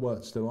I've got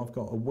work to do. I've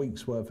got a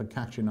week's worth of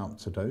catching up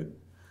to do.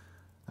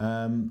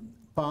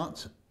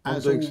 But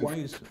as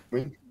always,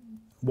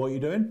 what are you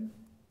doing?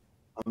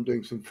 I'm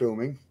doing some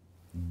filming.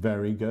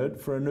 Very good.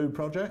 For a new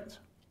project?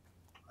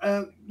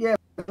 Yeah,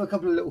 a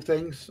couple of little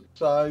things.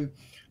 So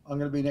I'm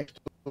going to be next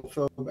door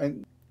film,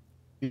 and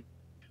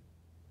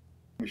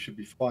we should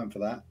be fine for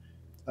that.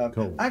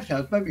 Cool.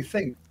 Actually, it's made me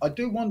think. I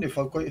do wonder if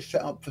I've got it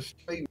set up for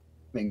streaming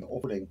or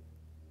recording.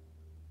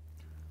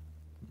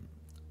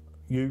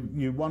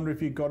 You wonder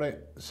if you got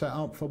it set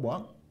up for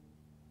what?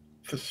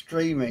 For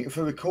streaming,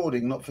 for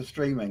recording, not for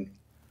streaming.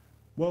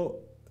 Well,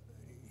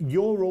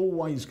 you're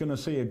always going to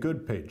see a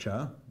good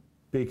picture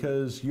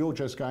because you're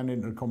just going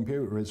into the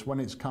computer. It's when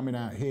it's coming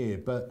out here.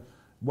 But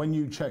when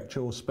you checked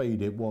your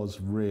speed, it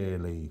was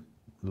really,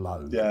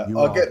 load. Yeah, You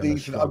I'll are get gonna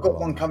these. I've struggle got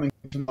one on that. coming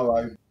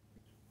tomorrow,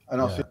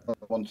 and I'll Yeah. see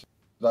one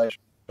today.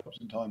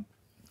 Some time.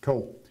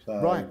 Cool.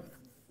 So- Right.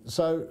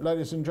 So,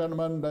 ladies and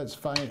gentlemen, let's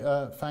thank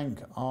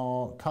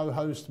our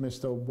co-host,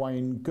 Mr.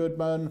 Wayne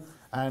Goodman,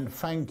 and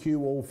thank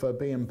you all for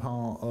being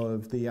part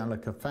of the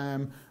Alaka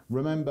fam.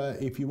 Remember,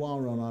 if you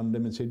are on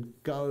Unlimited,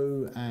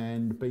 go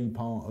and be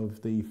part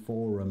of the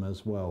forum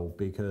as well,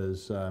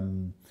 because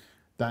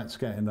that's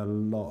getting a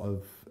lot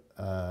of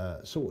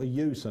sort of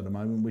use at the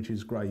moment, which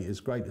is great. It's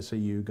great to see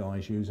you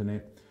guys using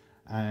it.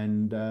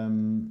 And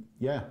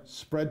yeah,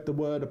 spread the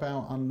word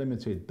about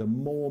Unlimited. The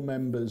more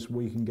members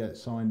we can get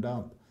signed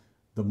up,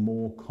 the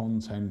more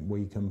content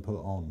we can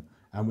put on.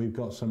 And we've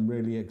got some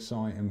really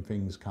exciting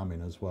things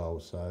coming as well.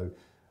 So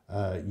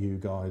you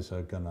guys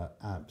are going to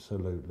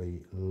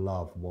absolutely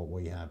love what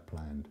we have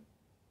planned.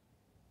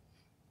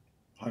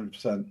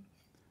 100%.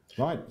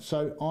 Right,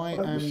 so I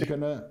am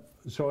going to...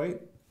 Sorry?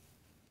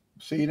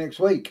 See you next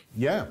week.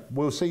 Yeah,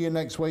 we'll see you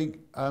next week.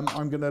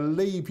 I'm going to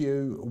leave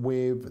you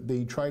with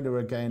the trailer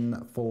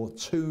again for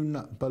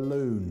Toon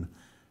Balloon.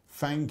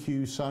 Thank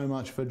you so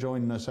much for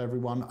joining us,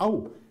 everyone.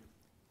 Oh,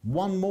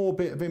 one more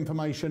bit of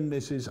information.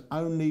 This is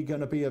only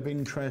going to be of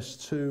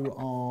interest to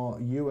our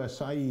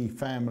USA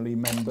family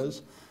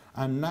members,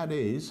 and that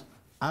is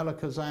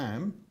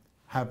Alakazam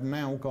have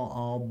now got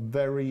our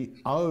very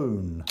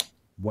own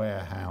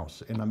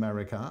warehouse in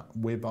America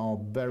with our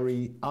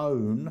very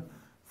own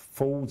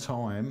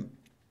full-time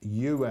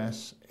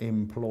US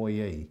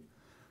employee.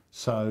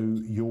 So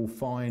you'll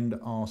find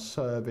our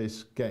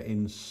service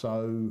getting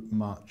so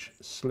much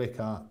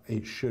slicker,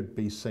 it should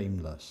be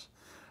seamless.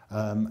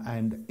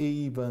 And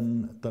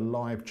even the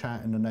live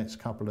chat in the next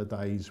couple of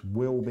days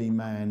will be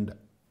manned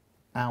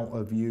out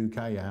of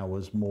UK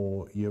hours,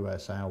 more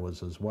US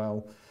hours as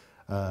well,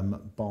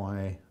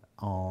 by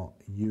our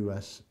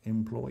US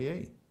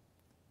employee,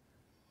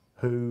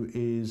 who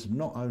is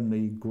not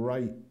only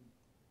great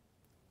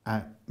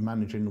at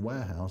managing the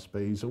warehouse,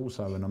 but he's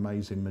also an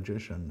amazing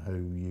magician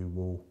who you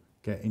will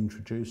get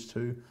introduced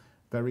to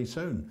very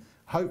soon.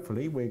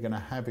 Hopefully we're going to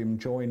have him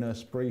join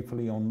us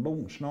briefly on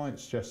launch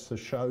nights just to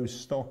show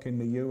stock in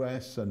the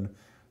US and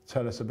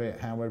tell us a bit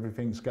how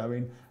everything's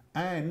going.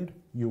 And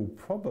you'll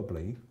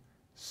probably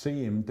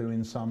see him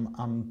doing some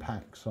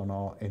unpacks on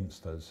our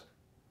Instas.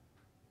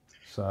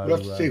 So We'll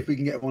have to see if we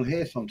can get one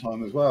here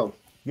sometime as well.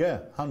 Yeah,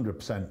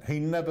 100%. He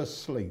never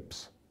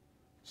sleeps,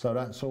 so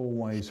that's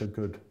always a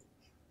good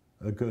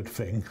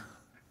thing.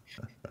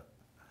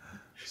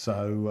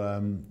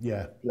 So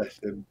yeah. Bless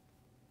him.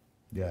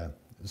 Yeah.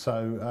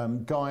 So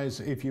guys,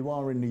 if you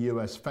are in the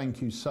US,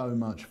 thank you so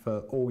much for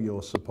all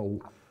your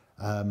support.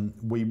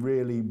 We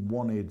really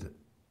wanted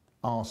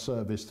our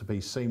service to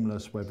be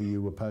seamless, whether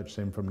you were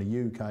purchasing from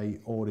the UK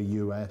or the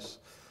US.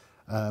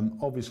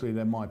 Obviously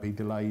there might be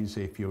delays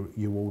if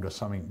you order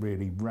something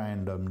really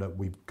random that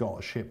we've got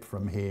to ship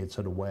from here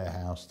to the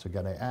warehouse to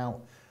get it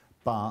out.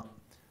 But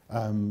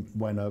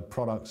when a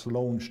product's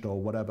launched or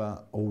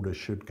whatever, orders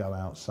should go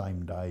out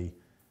same day.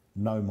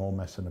 No more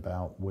messing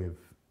about with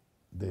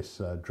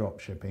this drop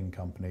shipping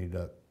company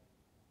that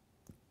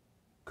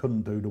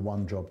couldn't do the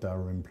one job they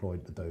were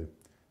employed to do.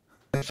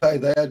 They say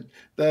they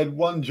had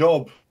one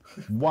job.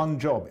 One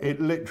job.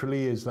 It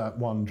literally is that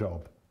one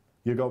job.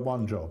 You got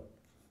one job.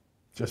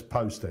 Just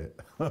post it.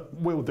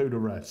 We'll do the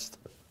rest.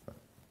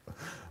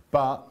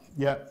 But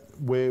yeah,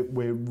 we're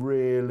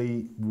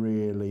really,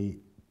 really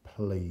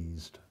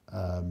pleased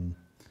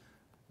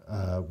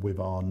with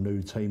our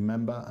new team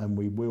member, and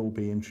we will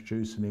be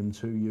introducing him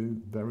to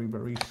you very,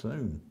 very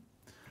soon.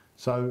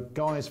 So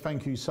guys,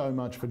 thank you so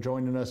much for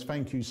joining us.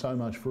 Thank you so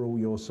much for all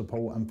your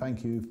support, and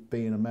thank you for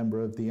being a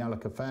member of the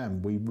Alaka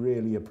fam. We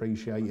really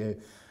appreciate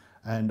it.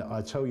 And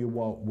I tell you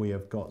what, we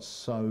have got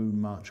so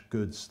much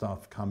good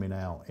stuff coming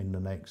out in the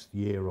next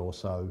year or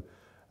so.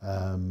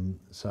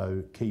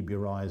 So keep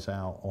your eyes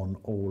out on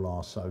all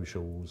our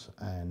socials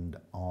and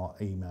our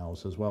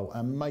emails as well.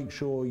 And make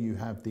sure you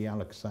have the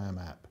Alakazam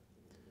app,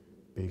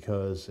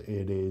 because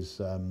it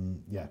is,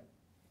 yeah,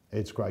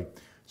 it's great.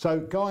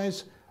 So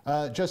guys,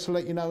 just to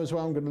let you know as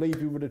well, I'm going to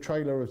leave you with a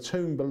trailer of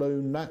Toon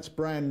Balloon. That's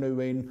brand new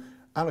in.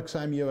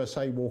 Alakazam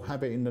USA will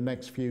have it in the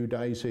next few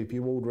days, so if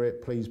you order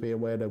it, please be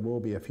aware there will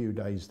be a few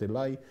days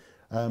delay,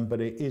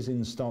 but it is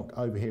in stock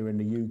over here in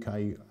the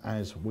UK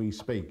as we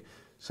speak.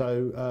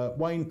 So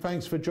Wayne,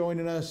 thanks for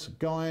joining us.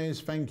 Guys,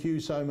 thank you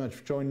so much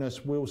for joining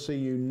us. We'll see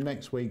you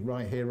next week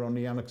right here on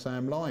the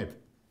Alakazam Live.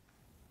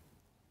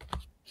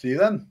 See you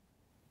then.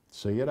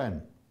 See you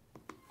then.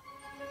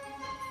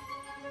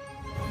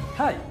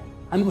 Hi,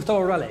 I'm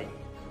Gustavo Raleigh.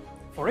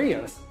 For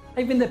years,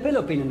 I've been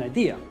developing an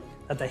idea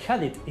that I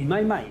had it in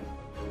my mind.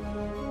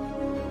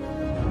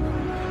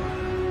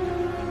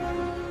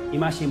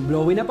 Imagine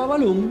blowing up a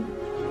balloon,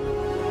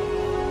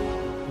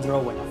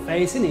 drawing a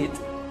face in it,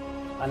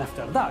 and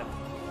after that,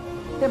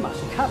 the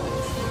magic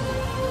happens.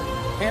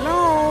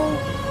 Hello,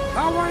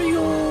 how are you?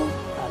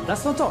 And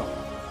that's not all.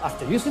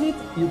 After using it,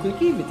 you could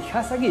give it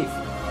as a gift.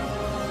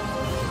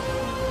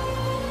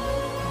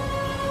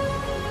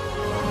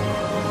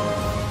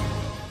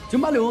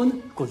 Toon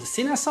Balloon could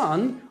sing a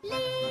song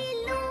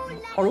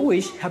or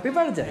wish happy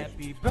birthday.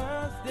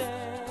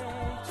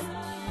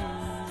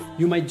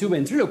 You might do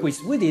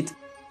ventriloquists with it,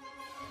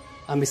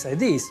 and besides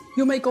this,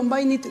 you may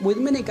combine it with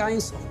many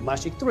kinds of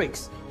magic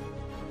tricks.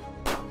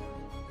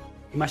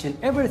 Imagine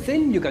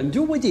everything you can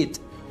do with it.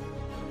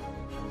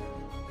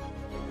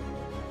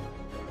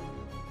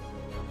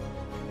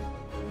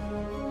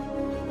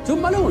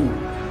 Toon Balloon,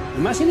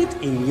 imagine it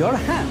in your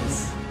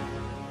hands.